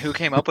 And who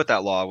came up with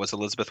that law was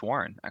Elizabeth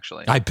Warren,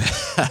 actually. I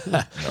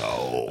bet.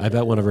 I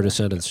bet one of her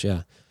descendants.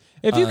 Yeah.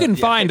 If you can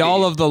find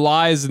all of the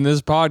lies in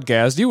this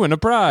podcast, you win a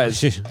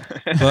prize.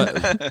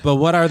 but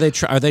what are they?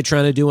 Are they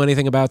trying to do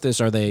anything about this?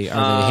 Are they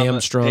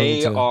hamstrung?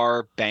 They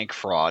are bank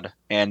fraud,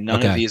 and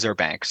none of these are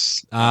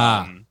banks.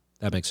 That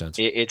makes sense.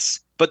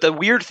 But the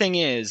weird thing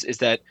is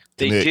that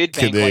they did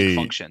bank-like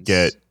functions.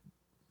 Get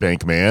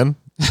Bankman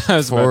I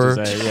was about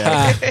to say,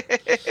 yeah.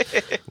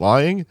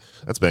 lying?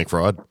 That's bank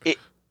fraud.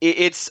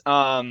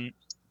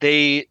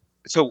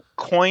 So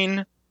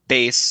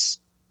Coinbase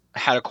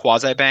had a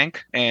quasi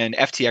bank, and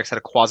FTX had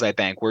a quasi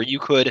bank where you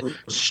could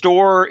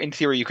store, in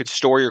theory,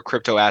 your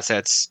crypto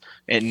assets,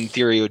 and in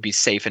theory it would be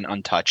safe and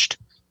untouched,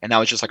 and that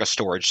was just like a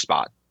storage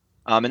spot.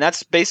 And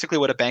that's basically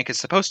what a bank is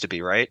supposed to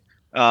be, right?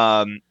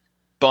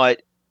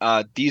 But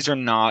these are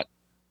not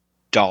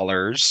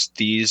dollars;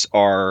 these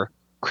are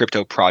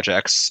crypto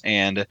projects,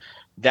 and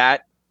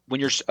that when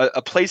you're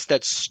a place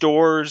that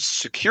stores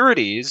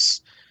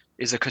securities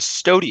is a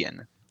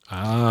custodian.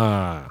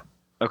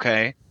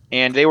 Okay.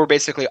 And they were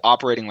basically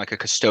operating like a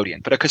custodian.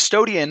 But a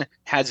custodian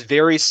has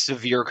very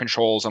severe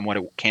controls on what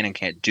it can and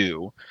can't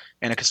do.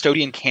 And a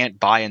custodian can't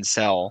buy and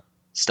sell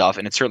stuff.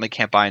 And it certainly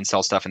can't buy and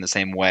sell stuff in the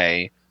same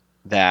way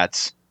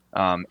that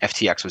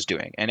FTX was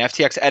doing. And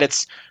FTX, at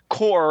its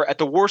core, at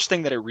the worst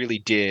thing that it really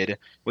did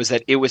was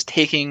that it was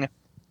taking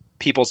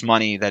people's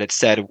money that it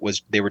said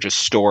was they were just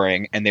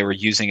storing, and they were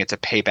using it to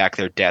pay back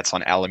their debts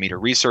on Alameda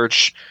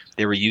Research.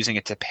 They were using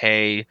it to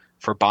pay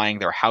for buying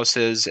their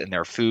houses and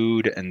their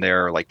food and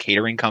their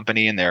catering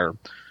company and their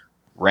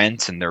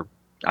rent and their,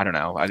 I don't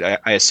know.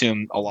 I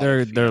assume a lot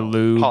of their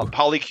lube,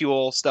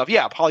 polycule stuff.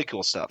 Yeah,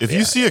 polycule stuff. If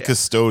you see a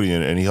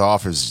custodian and he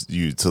offers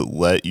you to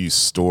let you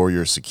store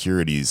your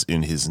securities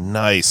in his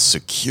nice,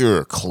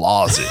 secure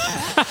closet,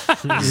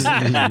 his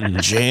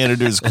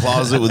janitor's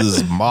closet with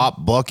his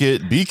mop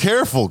bucket, be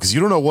careful because you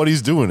don't know what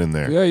he's doing in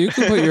there. Yeah, you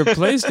can put your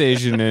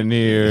PlayStation in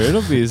here.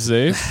 It'll be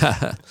safe.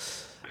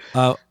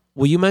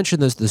 Well, you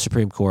mentioned the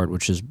Supreme Court,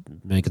 which is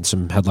making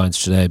some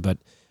headlines today, but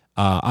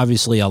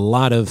obviously a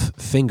lot of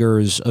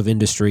fingers of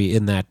industry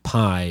in that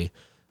pie,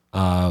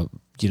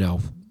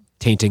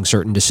 tainting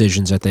certain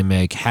decisions that they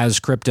make. Has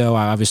crypto,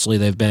 obviously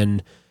they've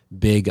been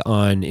big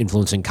on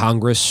influencing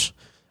Congress,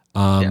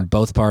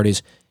 both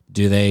parties.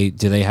 Do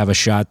they have a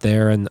shot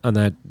there on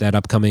that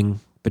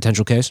upcoming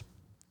potential case?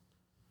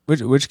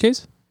 Which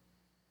case?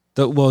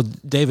 Well,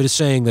 David is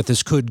saying that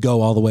this could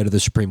go all the way to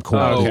the Supreme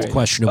Court. Oh, okay. The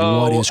question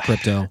of what is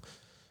crypto.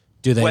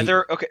 Do they?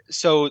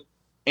 So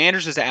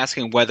Anders is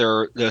asking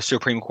whether the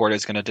Supreme Court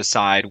is going to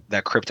decide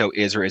that crypto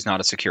is or is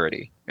not a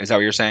security. Is that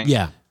what you're saying?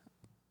 Yeah.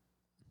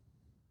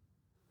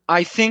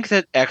 I think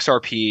that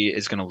XRP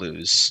is going to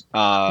lose.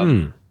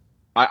 I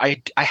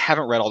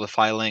haven't read all the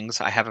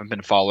filings. I haven't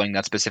been following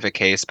that specific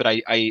case, but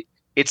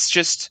it's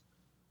just,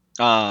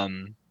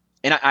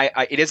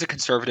 it is a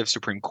conservative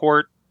Supreme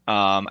Court.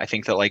 I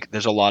think that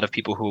there's a lot of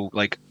people who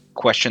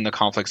question the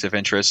conflicts of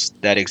interest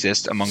that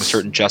exist among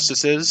certain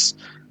justices.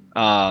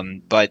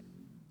 But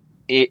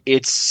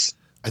it's.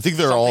 I think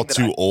they're all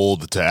too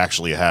old to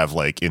actually have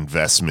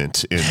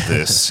investment in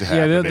this.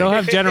 Yeah, they'll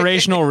have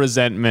generational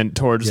resentment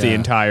towards the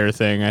entire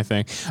thing, I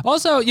think.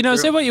 Also,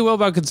 say what you will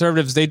about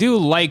conservatives, they do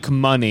like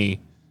money.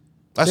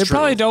 They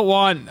probably don't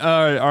want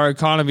our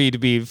economy to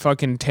be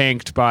fucking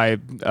tanked by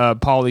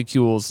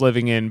polycules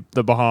living in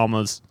the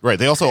Bahamas. Right.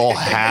 They also all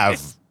have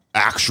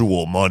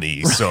actual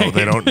money, so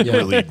they don't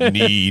really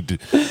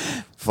need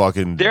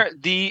fucking.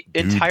 The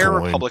entire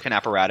coin. Republican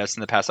apparatus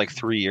in the past like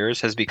 3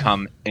 years has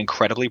become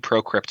incredibly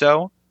pro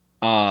crypto.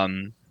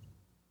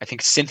 I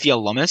think Cynthia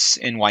Lummis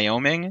in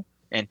Wyoming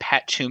and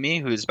Pat Toomey,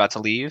 who's about to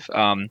leave,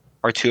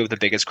 are two of the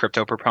biggest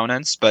crypto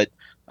proponents. But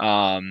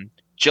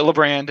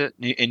Gillibrand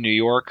in New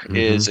York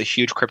is a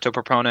huge crypto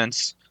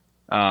proponent.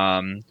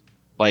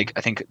 Like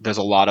I think there's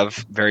a lot of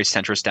very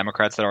centrist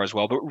Democrats that are as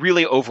well. But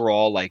really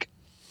overall, like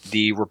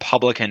the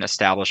Republican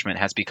establishment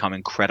has become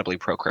incredibly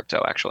pro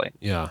crypto, actually.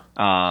 Yeah.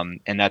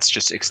 And that's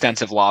just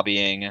extensive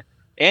lobbying.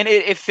 And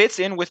it fits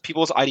in with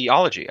people's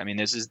ideology. I mean,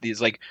 there's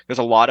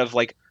a lot of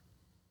like,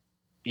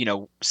 you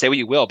know, say what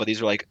you will, but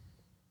these are like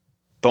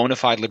bona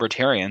fide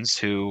libertarians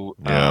who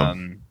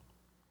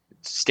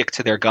stick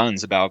to their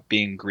guns about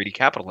being greedy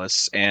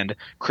capitalists, and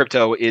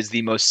crypto is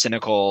the most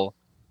cynical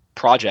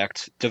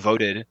project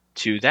devoted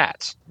to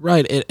that.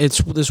 Right. It's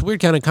this weird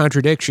kind of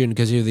contradiction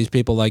because you have these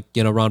people like,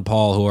 you know, Ron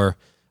Paul who are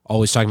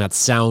always talking about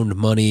sound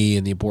money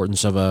and the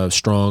importance of a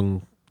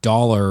strong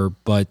dollar,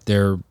 but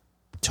they're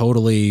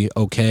totally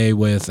okay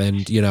with,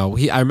 and, you know,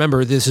 I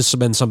remember this has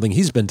been something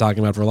he's been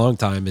talking about for a long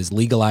time, is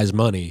legalize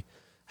money.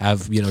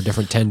 Have, you know,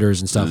 different tenders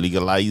and stuff.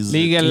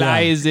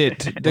 Legalize it.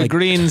 The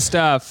green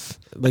stuff.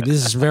 Like,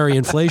 this is very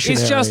inflationary.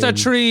 It's just a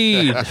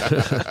tree.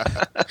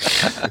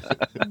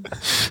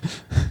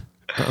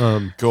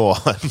 Go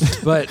on.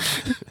 But,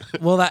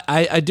 well,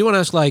 I do want to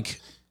ask,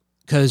 like,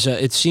 because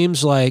it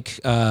seems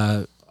like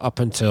up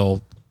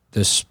until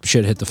this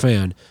shit hit the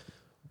fan,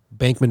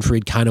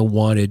 Bankman-Fried kind of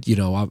wanted, you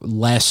know,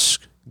 less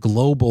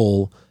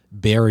global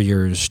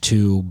barriers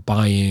to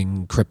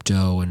buying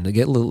crypto and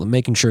to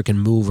making sure it can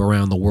move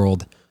around the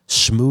world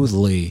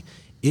smoothly.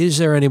 Is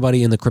there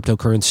anybody in the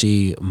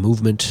cryptocurrency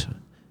movement,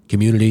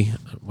 community,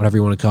 whatever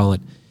you want to call it,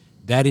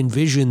 that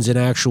envisions an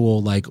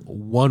actual like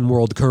one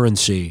world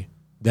currency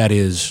that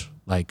is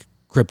like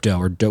crypto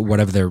or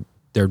whatever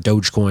their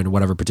Dogecoin or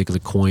whatever particular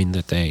coin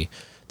that they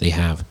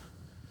have?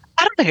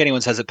 I don't think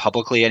anyone says it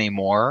publicly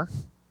anymore.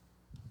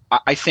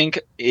 I think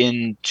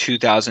in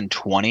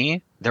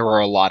 2020 there were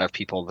a lot of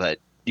people that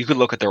you could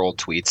look at their old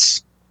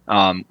tweets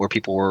where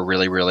people were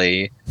really,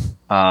 really.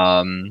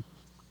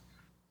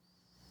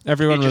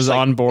 Everyone was like,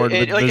 on board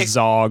with the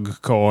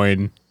Zog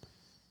coin.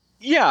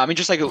 Yeah, I mean,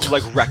 just like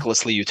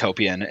recklessly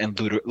utopian and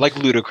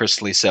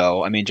ludicrously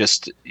so. I mean,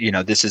 just, you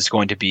know, this is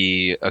going to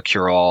be a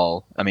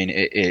cure-all. I mean,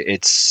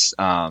 it's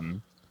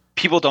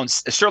people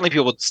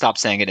stopped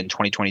saying it in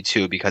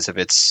 2022 because of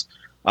its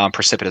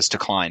precipitous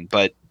decline.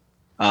 But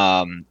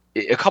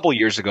a couple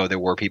years ago, there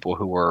were people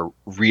who were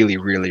really,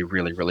 really,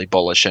 really, really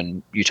bullish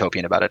and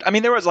utopian about it. I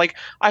mean, there was like,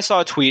 I saw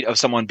a tweet of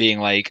someone being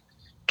like,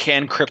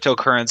 can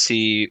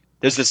cryptocurrency,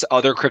 there's this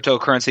other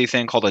cryptocurrency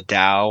thing called a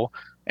DAO,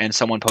 and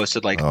someone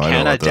posted like,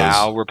 can a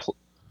DAO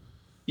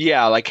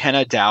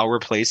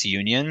replace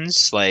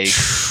unions? Like,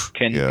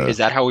 is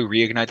that how we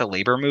reignite the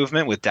labor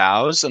movement with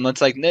DAOs? And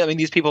it's like, I mean,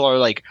 these people are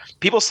like,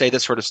 people say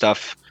this sort of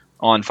stuff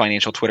on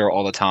financial Twitter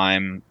all the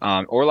time,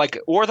 or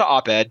the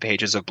op-ed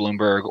pages of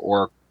Bloomberg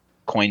or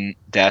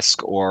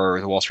CoinDesk or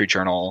the Wall Street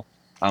Journal,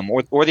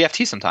 or the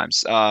FT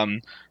sometimes.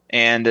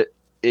 And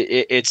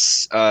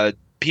it's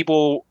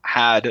people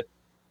had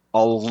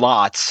a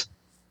lot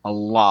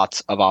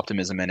of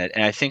optimism in it.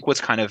 And I think what's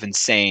kind of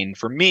insane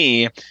for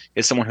me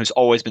is someone who's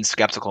always been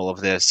skeptical of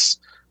this,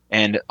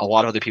 and a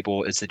lot of other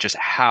people, is that just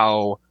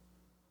how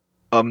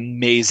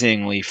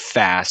amazingly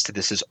fast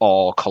this is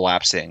all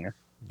collapsing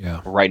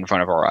right in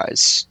front of our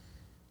eyes.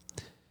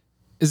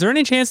 Is there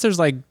any chance there's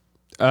like,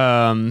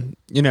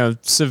 you know,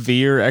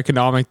 severe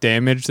economic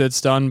damage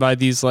that's done by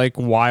these like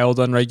wild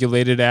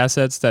unregulated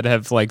assets that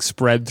have like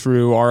spread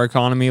through our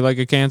economy like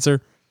a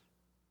cancer?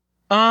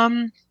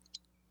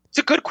 It's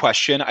a good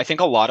question. I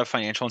think a lot of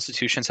financial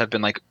institutions have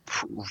been like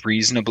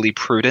reasonably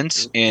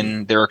prudent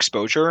in their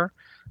exposure.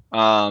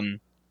 A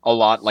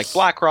lot like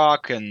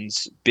BlackRock and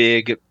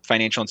big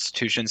financial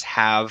institutions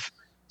have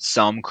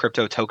some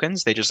crypto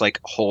tokens. They just like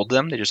hold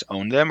them, they just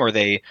own them, or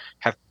they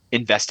have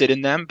invested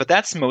in them. But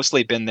that's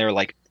mostly been their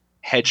like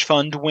hedge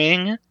fund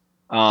wing.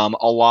 A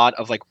lot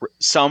of like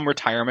some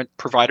retirement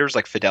providers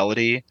like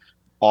Fidelity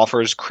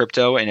offers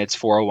crypto in its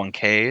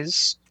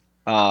 401ks.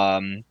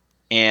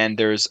 And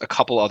there's a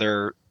couple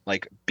other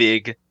like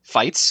big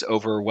fights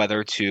over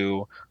whether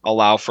to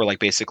allow for like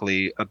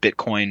basically a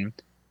Bitcoin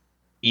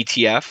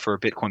ETF or a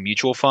Bitcoin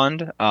mutual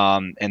fund.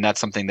 And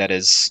that's something that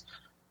is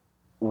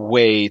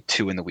way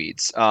too in the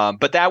weeds.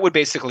 But that would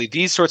basically,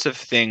 these sorts of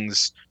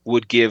things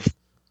would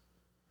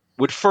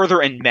further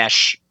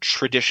enmesh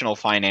traditional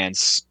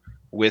finance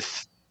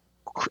with,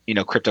 you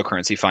know,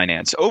 cryptocurrency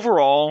finance.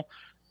 Overall,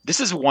 this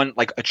is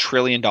 $1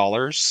 trillion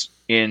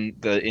in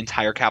the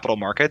entire capital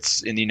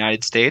markets in the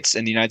United States,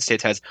 and the United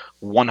States has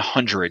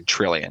 $100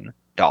 trillion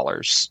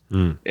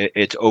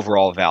its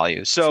overall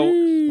value. So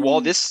while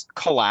this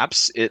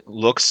collapse, it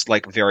looks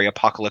like very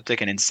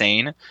apocalyptic and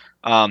insane,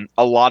 a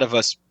lot of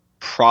us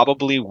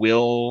probably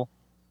will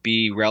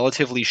be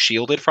relatively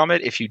shielded from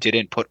it if you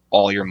didn't put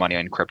all your money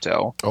on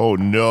crypto. Oh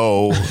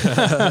no!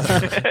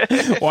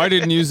 Why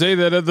didn't you say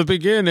that at the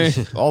beginning?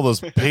 All those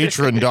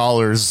patron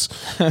dollars.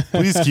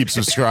 Please keep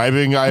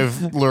subscribing.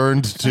 I've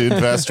learned to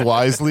invest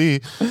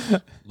wisely.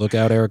 Look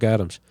out, Eric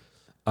Adams.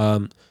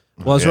 Well,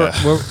 as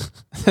Yeah.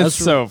 That's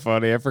so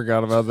funny. I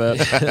forgot about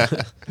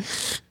that.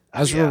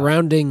 as we're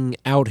rounding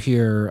out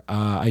here,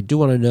 I do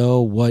want to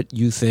know what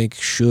you think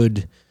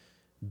should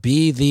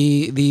be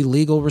the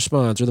legal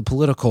response or the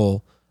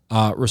political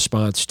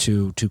response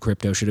to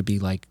crypto. Should it be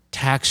like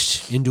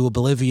taxed into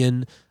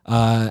oblivion?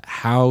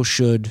 How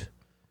should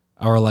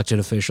our elected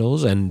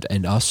officials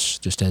and us,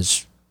 just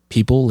as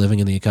people living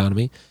in the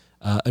economy,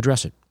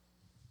 address it?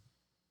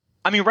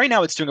 I mean, right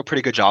now it's doing a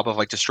pretty good job of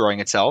like destroying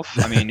itself.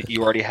 I mean,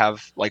 you already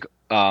have like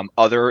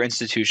other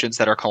institutions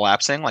that are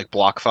collapsing, like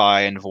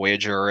BlockFi and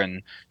Voyager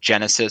and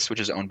Genesis, which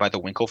is owned by the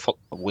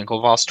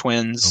Winklevoss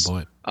twins.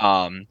 Oh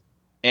boy.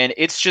 And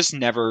it's just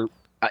never.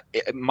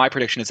 My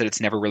prediction is that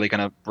it's never really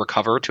going to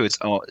recover to its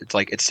own,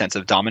 its sense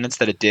of dominance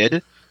that it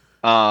did.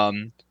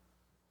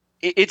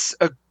 It's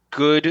a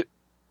good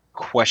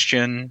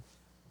question.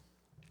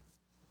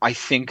 I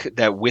think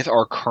that with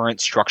our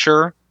current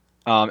structure,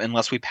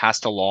 unless we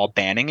passed a law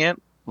banning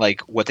it,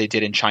 like what they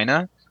did in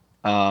China,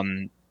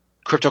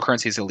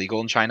 cryptocurrency is illegal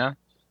in China,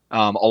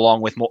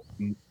 along with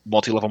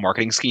multi-level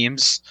marketing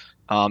schemes.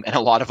 And a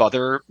lot of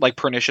other like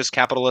pernicious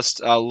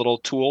capitalist little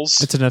tools.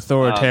 It's an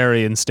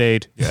authoritarian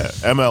state. Yeah,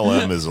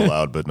 MLM is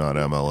allowed, but not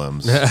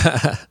MLMs.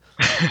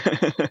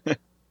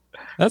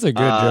 That's a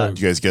good joke.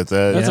 You guys get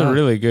that? That's a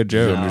really good Do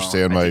you joke.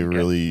 understand my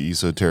really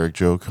esoteric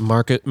joke?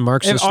 Marxist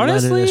And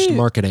honestly- Leninist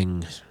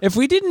marketing. If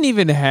we didn't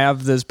even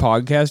have this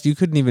podcast, you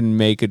couldn't even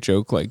make a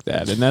joke like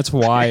that. And that's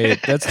why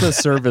that's the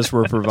service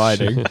we're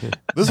providing.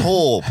 This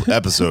whole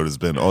episode has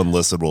been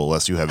unlistenable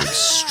unless you have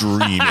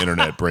extreme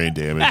internet brain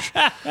damage.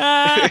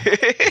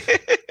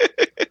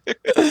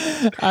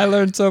 I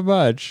learned so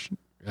much.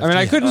 I mean,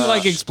 I couldn't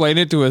like explain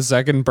it to a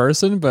second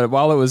person, but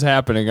while it was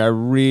happening, I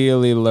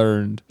really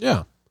learned.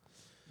 Yeah.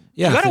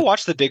 You Yeah. gotta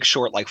watch The Big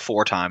Short like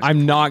 4 times. I'm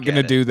before not you going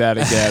to get do that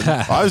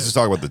again. I was just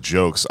talking about the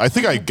jokes. I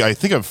think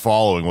I'm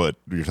following what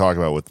you're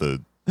talking about with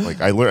the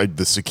I learned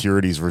the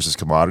securities versus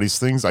commodities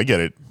things. I get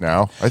it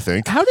now. I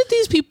think. How did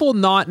these people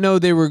not know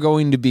they were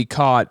going to be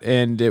caught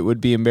and it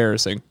would be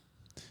embarrassing?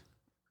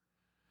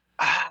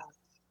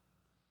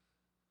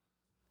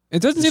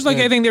 It doesn't seem like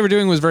anything they were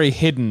doing was very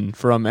hidden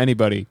from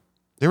anybody.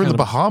 They were in the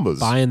Bahamas.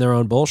 Buying their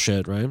own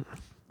bullshit, right?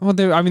 Well,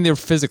 they're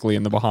physically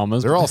in the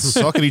Bahamas. They're all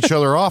sucking each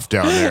other off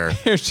down there.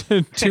 They're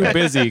too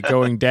busy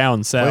going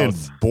down Playing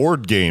south.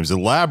 board games,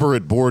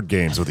 elaborate board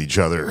games with each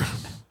other.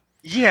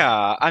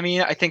 Yeah, I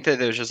mean, I think that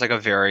there's just like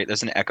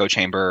there's an echo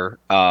chamber,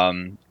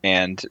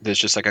 and there's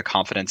just like a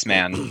confidence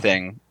man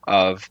thing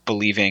of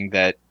believing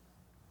that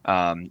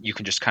you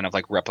can just kind of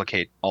like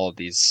replicate all of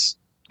these,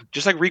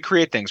 just like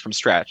recreate things from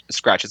scratch.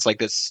 It's like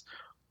this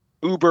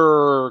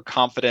uber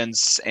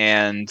confidence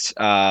and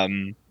I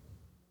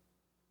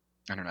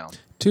don't know.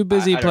 Too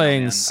busy I don't know,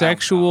 playing man.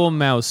 sexual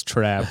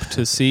mousetrap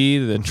to see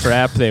the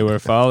trap they were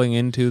falling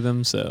into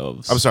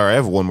themselves. I'm sorry, I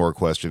have one more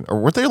question. Or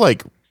weren't they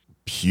like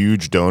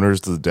huge donors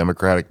to the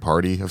Democratic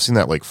Party? I've seen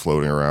that like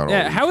floating around. all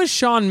Yeah, week. how is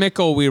Sean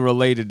Mickle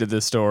related to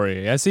this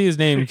story? I see his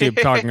name keep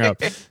talking up.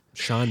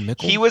 Sean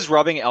Mickle. He was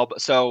rubbing elbow.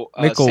 So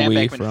Mickle Sam Wee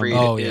Bankman-Fried.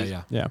 Oh yeah, is,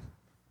 yeah. Yeah.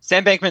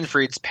 Sam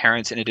Bankman-Fried's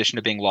parents, in addition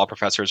to being law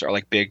professors, are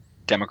like big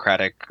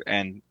Democratic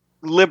and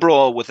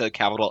liberal with a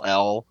capital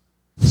L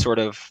sort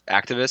of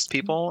activist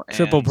people.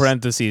 Triple and,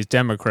 parentheses,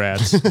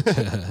 Democrats.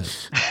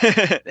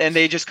 and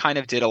they just kind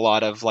of did a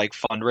lot of like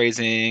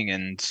fundraising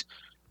and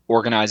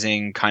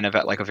organizing kind of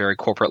at like a very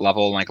corporate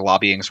level, like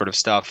lobbying sort of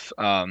stuff.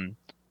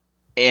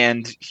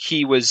 And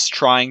he was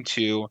trying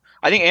to,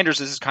 I think, Anders,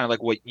 this is kind of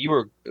like what you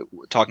were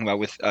talking about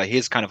with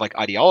his kind of like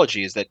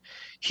ideology, is that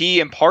he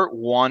in part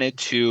wanted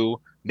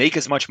to make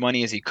as much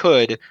money as he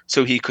could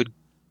so he could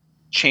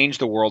change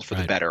the world for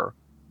the Right. better,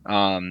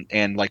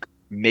 and like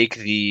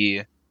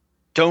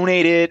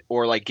donate it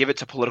or like give it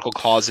to political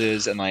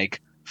causes and like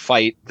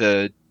fight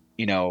the,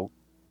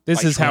 This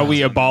Like is how we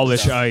crime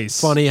abolish stuff. ICE.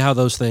 Funny how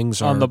those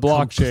things are On the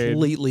blockchain.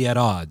 completely at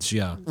odds.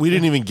 Yeah. We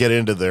didn't even get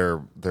into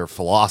their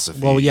philosophy.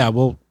 Well, yeah.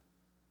 Well,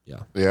 yeah.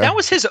 That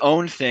was his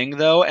own thing,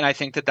 though, and I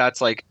think that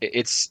that's like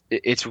it's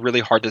really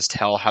hard to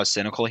tell how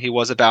cynical he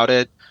was about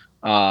it,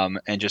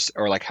 and just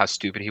or like how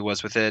stupid he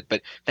was with it.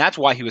 But that's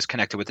why he was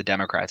connected with the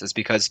Democrats, is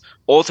because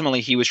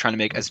ultimately he was trying to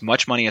make as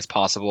much money as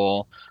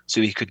possible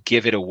so he could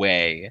give it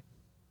away,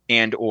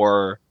 and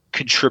or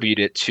contribute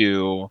it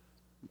to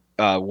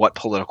what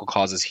political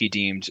causes he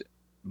deemed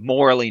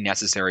morally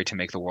necessary to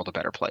make the world a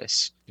better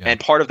place. Yeah. And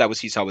part of that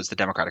was he saw was the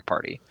Democratic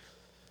Party.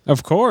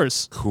 Of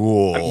course.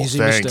 Cool. Easy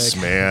Thanks,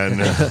 mistake. man.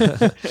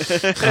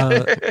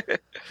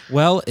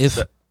 well,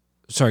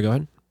 sorry, go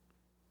ahead.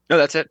 No,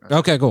 that's it.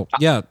 Okay, cool.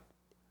 Yeah.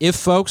 If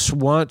folks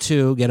want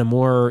to get a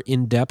more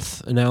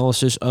in-depth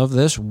analysis of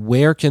this,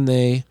 where can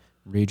they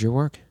read your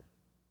work?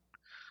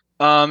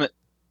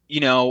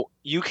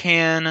 You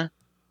can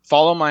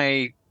follow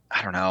my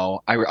I don't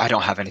know. I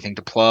don't have anything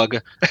to plug.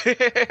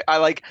 I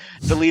like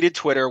deleted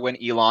Twitter when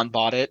Elon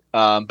bought it.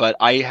 But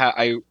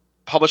I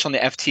publish on the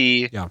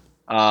FT. Yeah.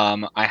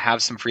 I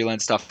have some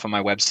freelance stuff on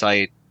my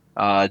website,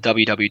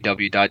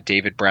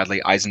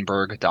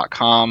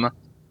 www.davidbradleyeisenberg.com.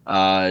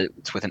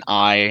 It's with an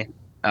I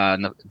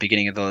in the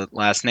beginning of the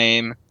last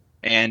name.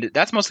 And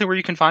that's mostly where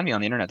you can find me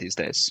on the internet these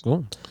days.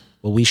 Cool.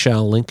 Well, we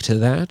shall link to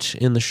that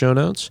in the show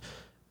notes.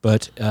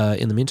 But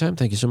in the meantime,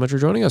 thank you so much for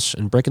joining us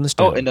and breaking this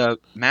down. Oh, and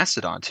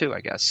Mastodon too,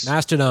 I guess.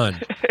 Mastodon.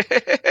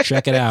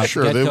 Check it out.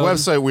 Sure, the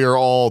website we are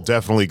all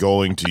definitely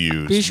going to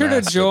use. Be sure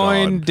to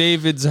join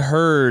David's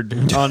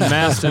herd on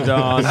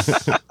Mastodon.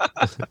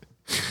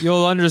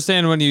 You'll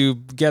understand when you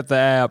get the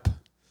app.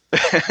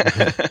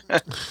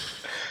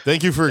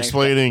 Thank you for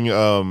explaining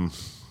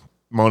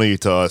money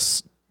to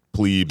us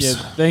plebes. Yeah,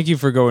 thank you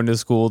for going to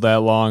school that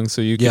long so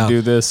you can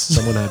do this.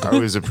 Someone had I to.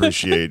 always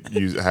appreciate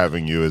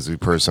having you as a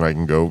person I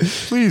can go,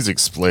 please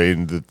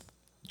explain the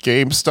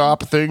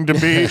GameStop thing to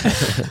me.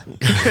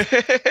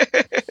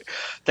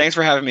 Thanks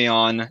for having me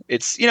on.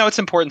 It's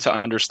important to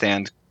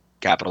understand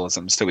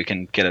capitalism so we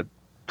can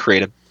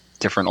create a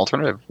different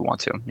alternative if we want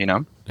to,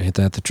 Ain't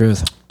that the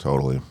truth?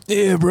 Totally.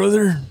 Yeah,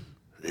 brother.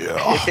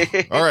 Yeah.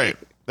 All right.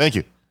 Thank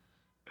you.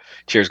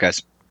 Cheers,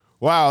 guys.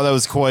 Wow, that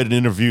was quite an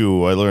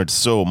interview. I learned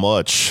so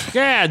much.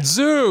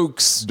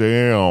 Gadzooks.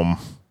 Damn.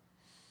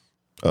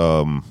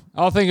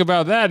 I'll think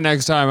about that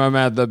next time I'm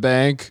at the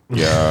bank.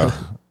 Yeah.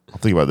 I'll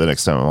think about that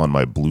next time I'm on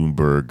my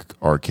Bloomberg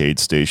arcade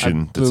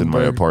station that's in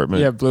my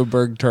apartment. Yeah,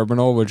 Bloomberg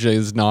Terminal, which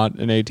is not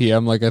an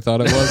ATM like I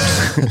thought it was.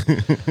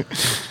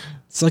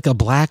 It's like a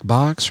black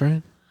box,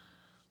 right?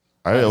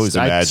 I always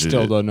I imagine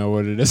still it don't know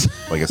what it is.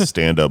 like a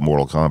stand-up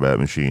Mortal Kombat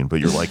machine, but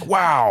you're like,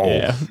 wow,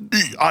 Yeah.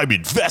 I'm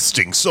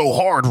investing so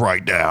hard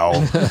right now.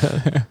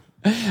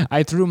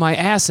 I threw my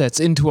assets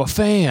into a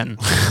fan.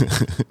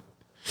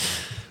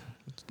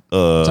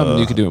 Something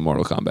you could do in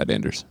Mortal Kombat,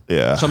 Anders.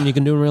 Yeah, Something you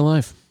can do in real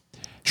life.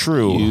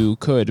 true. You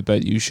could,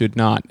 but you should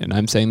not. And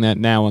I'm saying that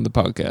now on the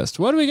podcast.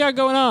 What do we got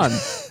going on?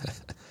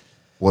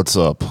 What's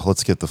up?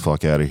 Let's get the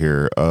fuck out of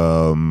here.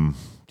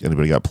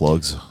 Anybody got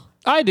plugs?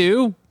 I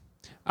do.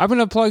 I'm going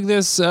to plug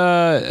this.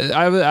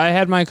 I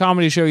had my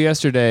comedy show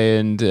yesterday,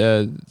 and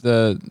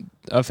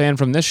a fan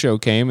from this show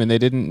came, and they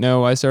didn't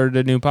know I started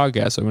a new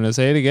podcast. So I'm going to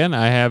say it again.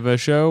 I have a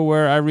show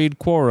where I read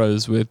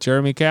Quoras with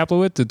Jeremy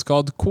Kaplowitz. It's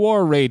called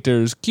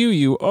Quorators,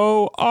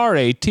 Quorators,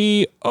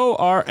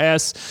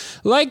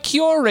 like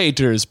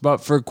curators, but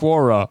for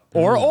Quora,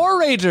 or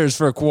orators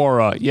for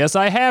Quora. Yes,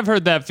 I have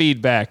heard that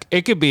feedback.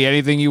 It could be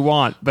anything you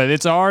want, but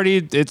it's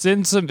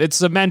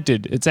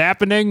cemented. It's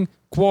happening.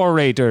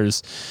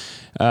 Quorators.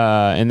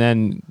 And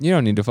then you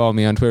don't need to follow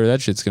me on Twitter.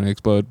 That shit's going to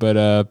explode.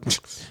 But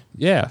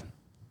yeah.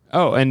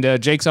 Oh, and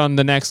Jake's on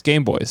the next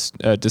Game Boys,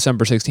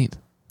 December 16th.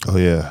 Oh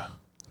yeah,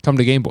 Come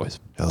to Game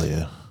Boys. hell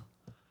yeah.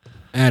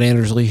 At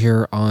Anders Lee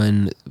here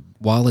on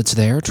While It's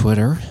There,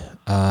 Twitter,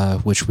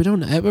 which we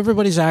don't.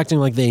 Everybody's acting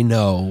like they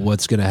know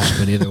what's going to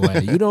happen either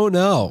way. You don't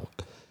know.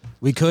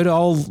 We could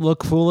all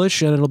look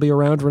foolish and it'll be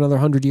around for another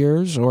 100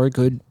 years, or it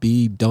could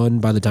be done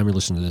by the time you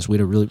listen to this. We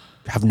don't really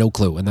have no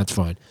clue, and that's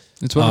fine.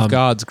 It's one of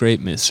God's great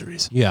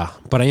mysteries. Yeah,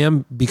 but I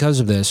am, because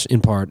of this,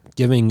 in part,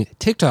 giving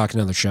TikTok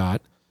another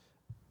shot.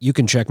 You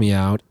can check me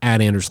out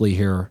at Anders Lee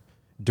here,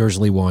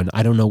 Dursley1.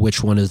 I don't know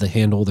which one is the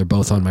handle. They're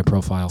both on my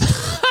profile.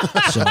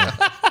 So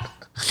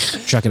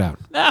check it out.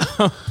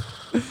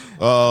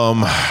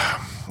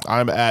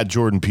 I'm at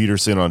Jordan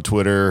Peterson on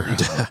Twitter.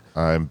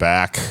 I'm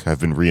back.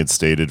 I've been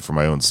reinstated for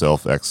my own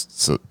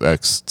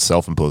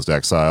self-imposed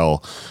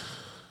exile.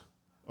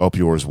 Up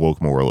yours,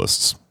 woke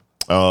moralists.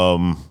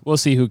 We'll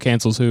see who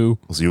cancels who.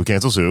 We'll see who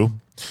cancels who.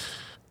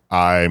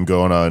 I'm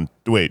going on.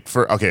 I'm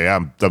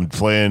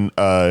playing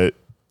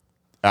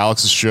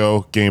Alex's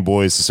show, Game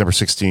Boys, December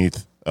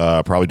 16th.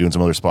 Probably doing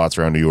some other spots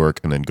around New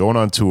York, and then going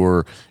on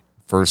tour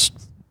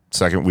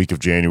second week of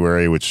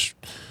January, which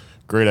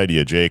great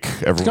idea, Jake.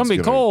 It's going to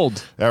be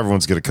cold.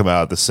 Everyone's going to come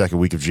out the second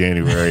week of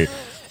January.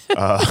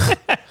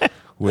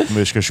 With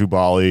Mishka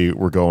Shubali,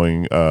 we're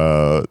going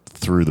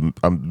through the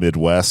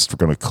Midwest. We're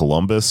going to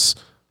Columbus.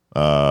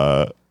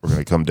 We're going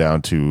to come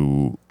down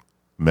to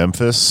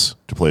Memphis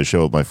to play a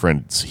show with my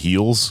friends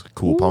Heels,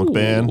 cool punk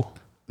band.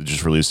 They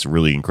just released a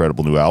really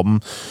incredible new album.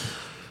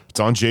 It's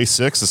on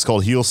J6. It's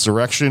called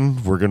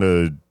Heelsurrection. We're going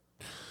to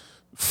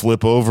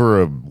flip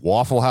over a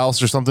Waffle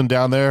House or something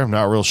down there. I'm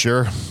not real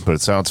sure, but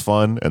it sounds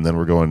fun. And then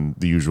we're going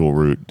the usual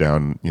route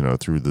down,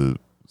 through the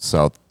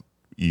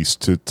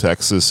southeast to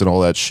Texas and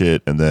all that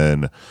shit. And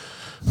then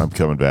I'm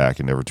coming back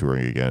and never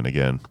touring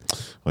again.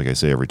 Like I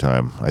say every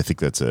time. I think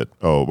that's it.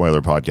 Oh, my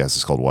other podcast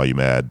is called Why You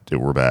Mad?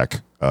 We're back.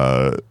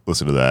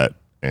 Listen to that.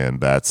 And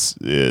that's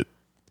it.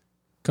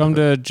 Come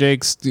to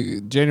Jake's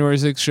January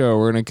 6th show.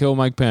 We're going to kill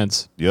Mike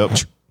Pence. Yep.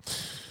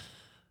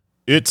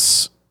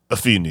 It's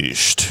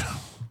finished.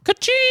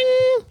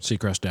 Ka-ching!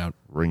 Seacrest out.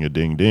 Ring a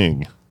ding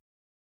ding.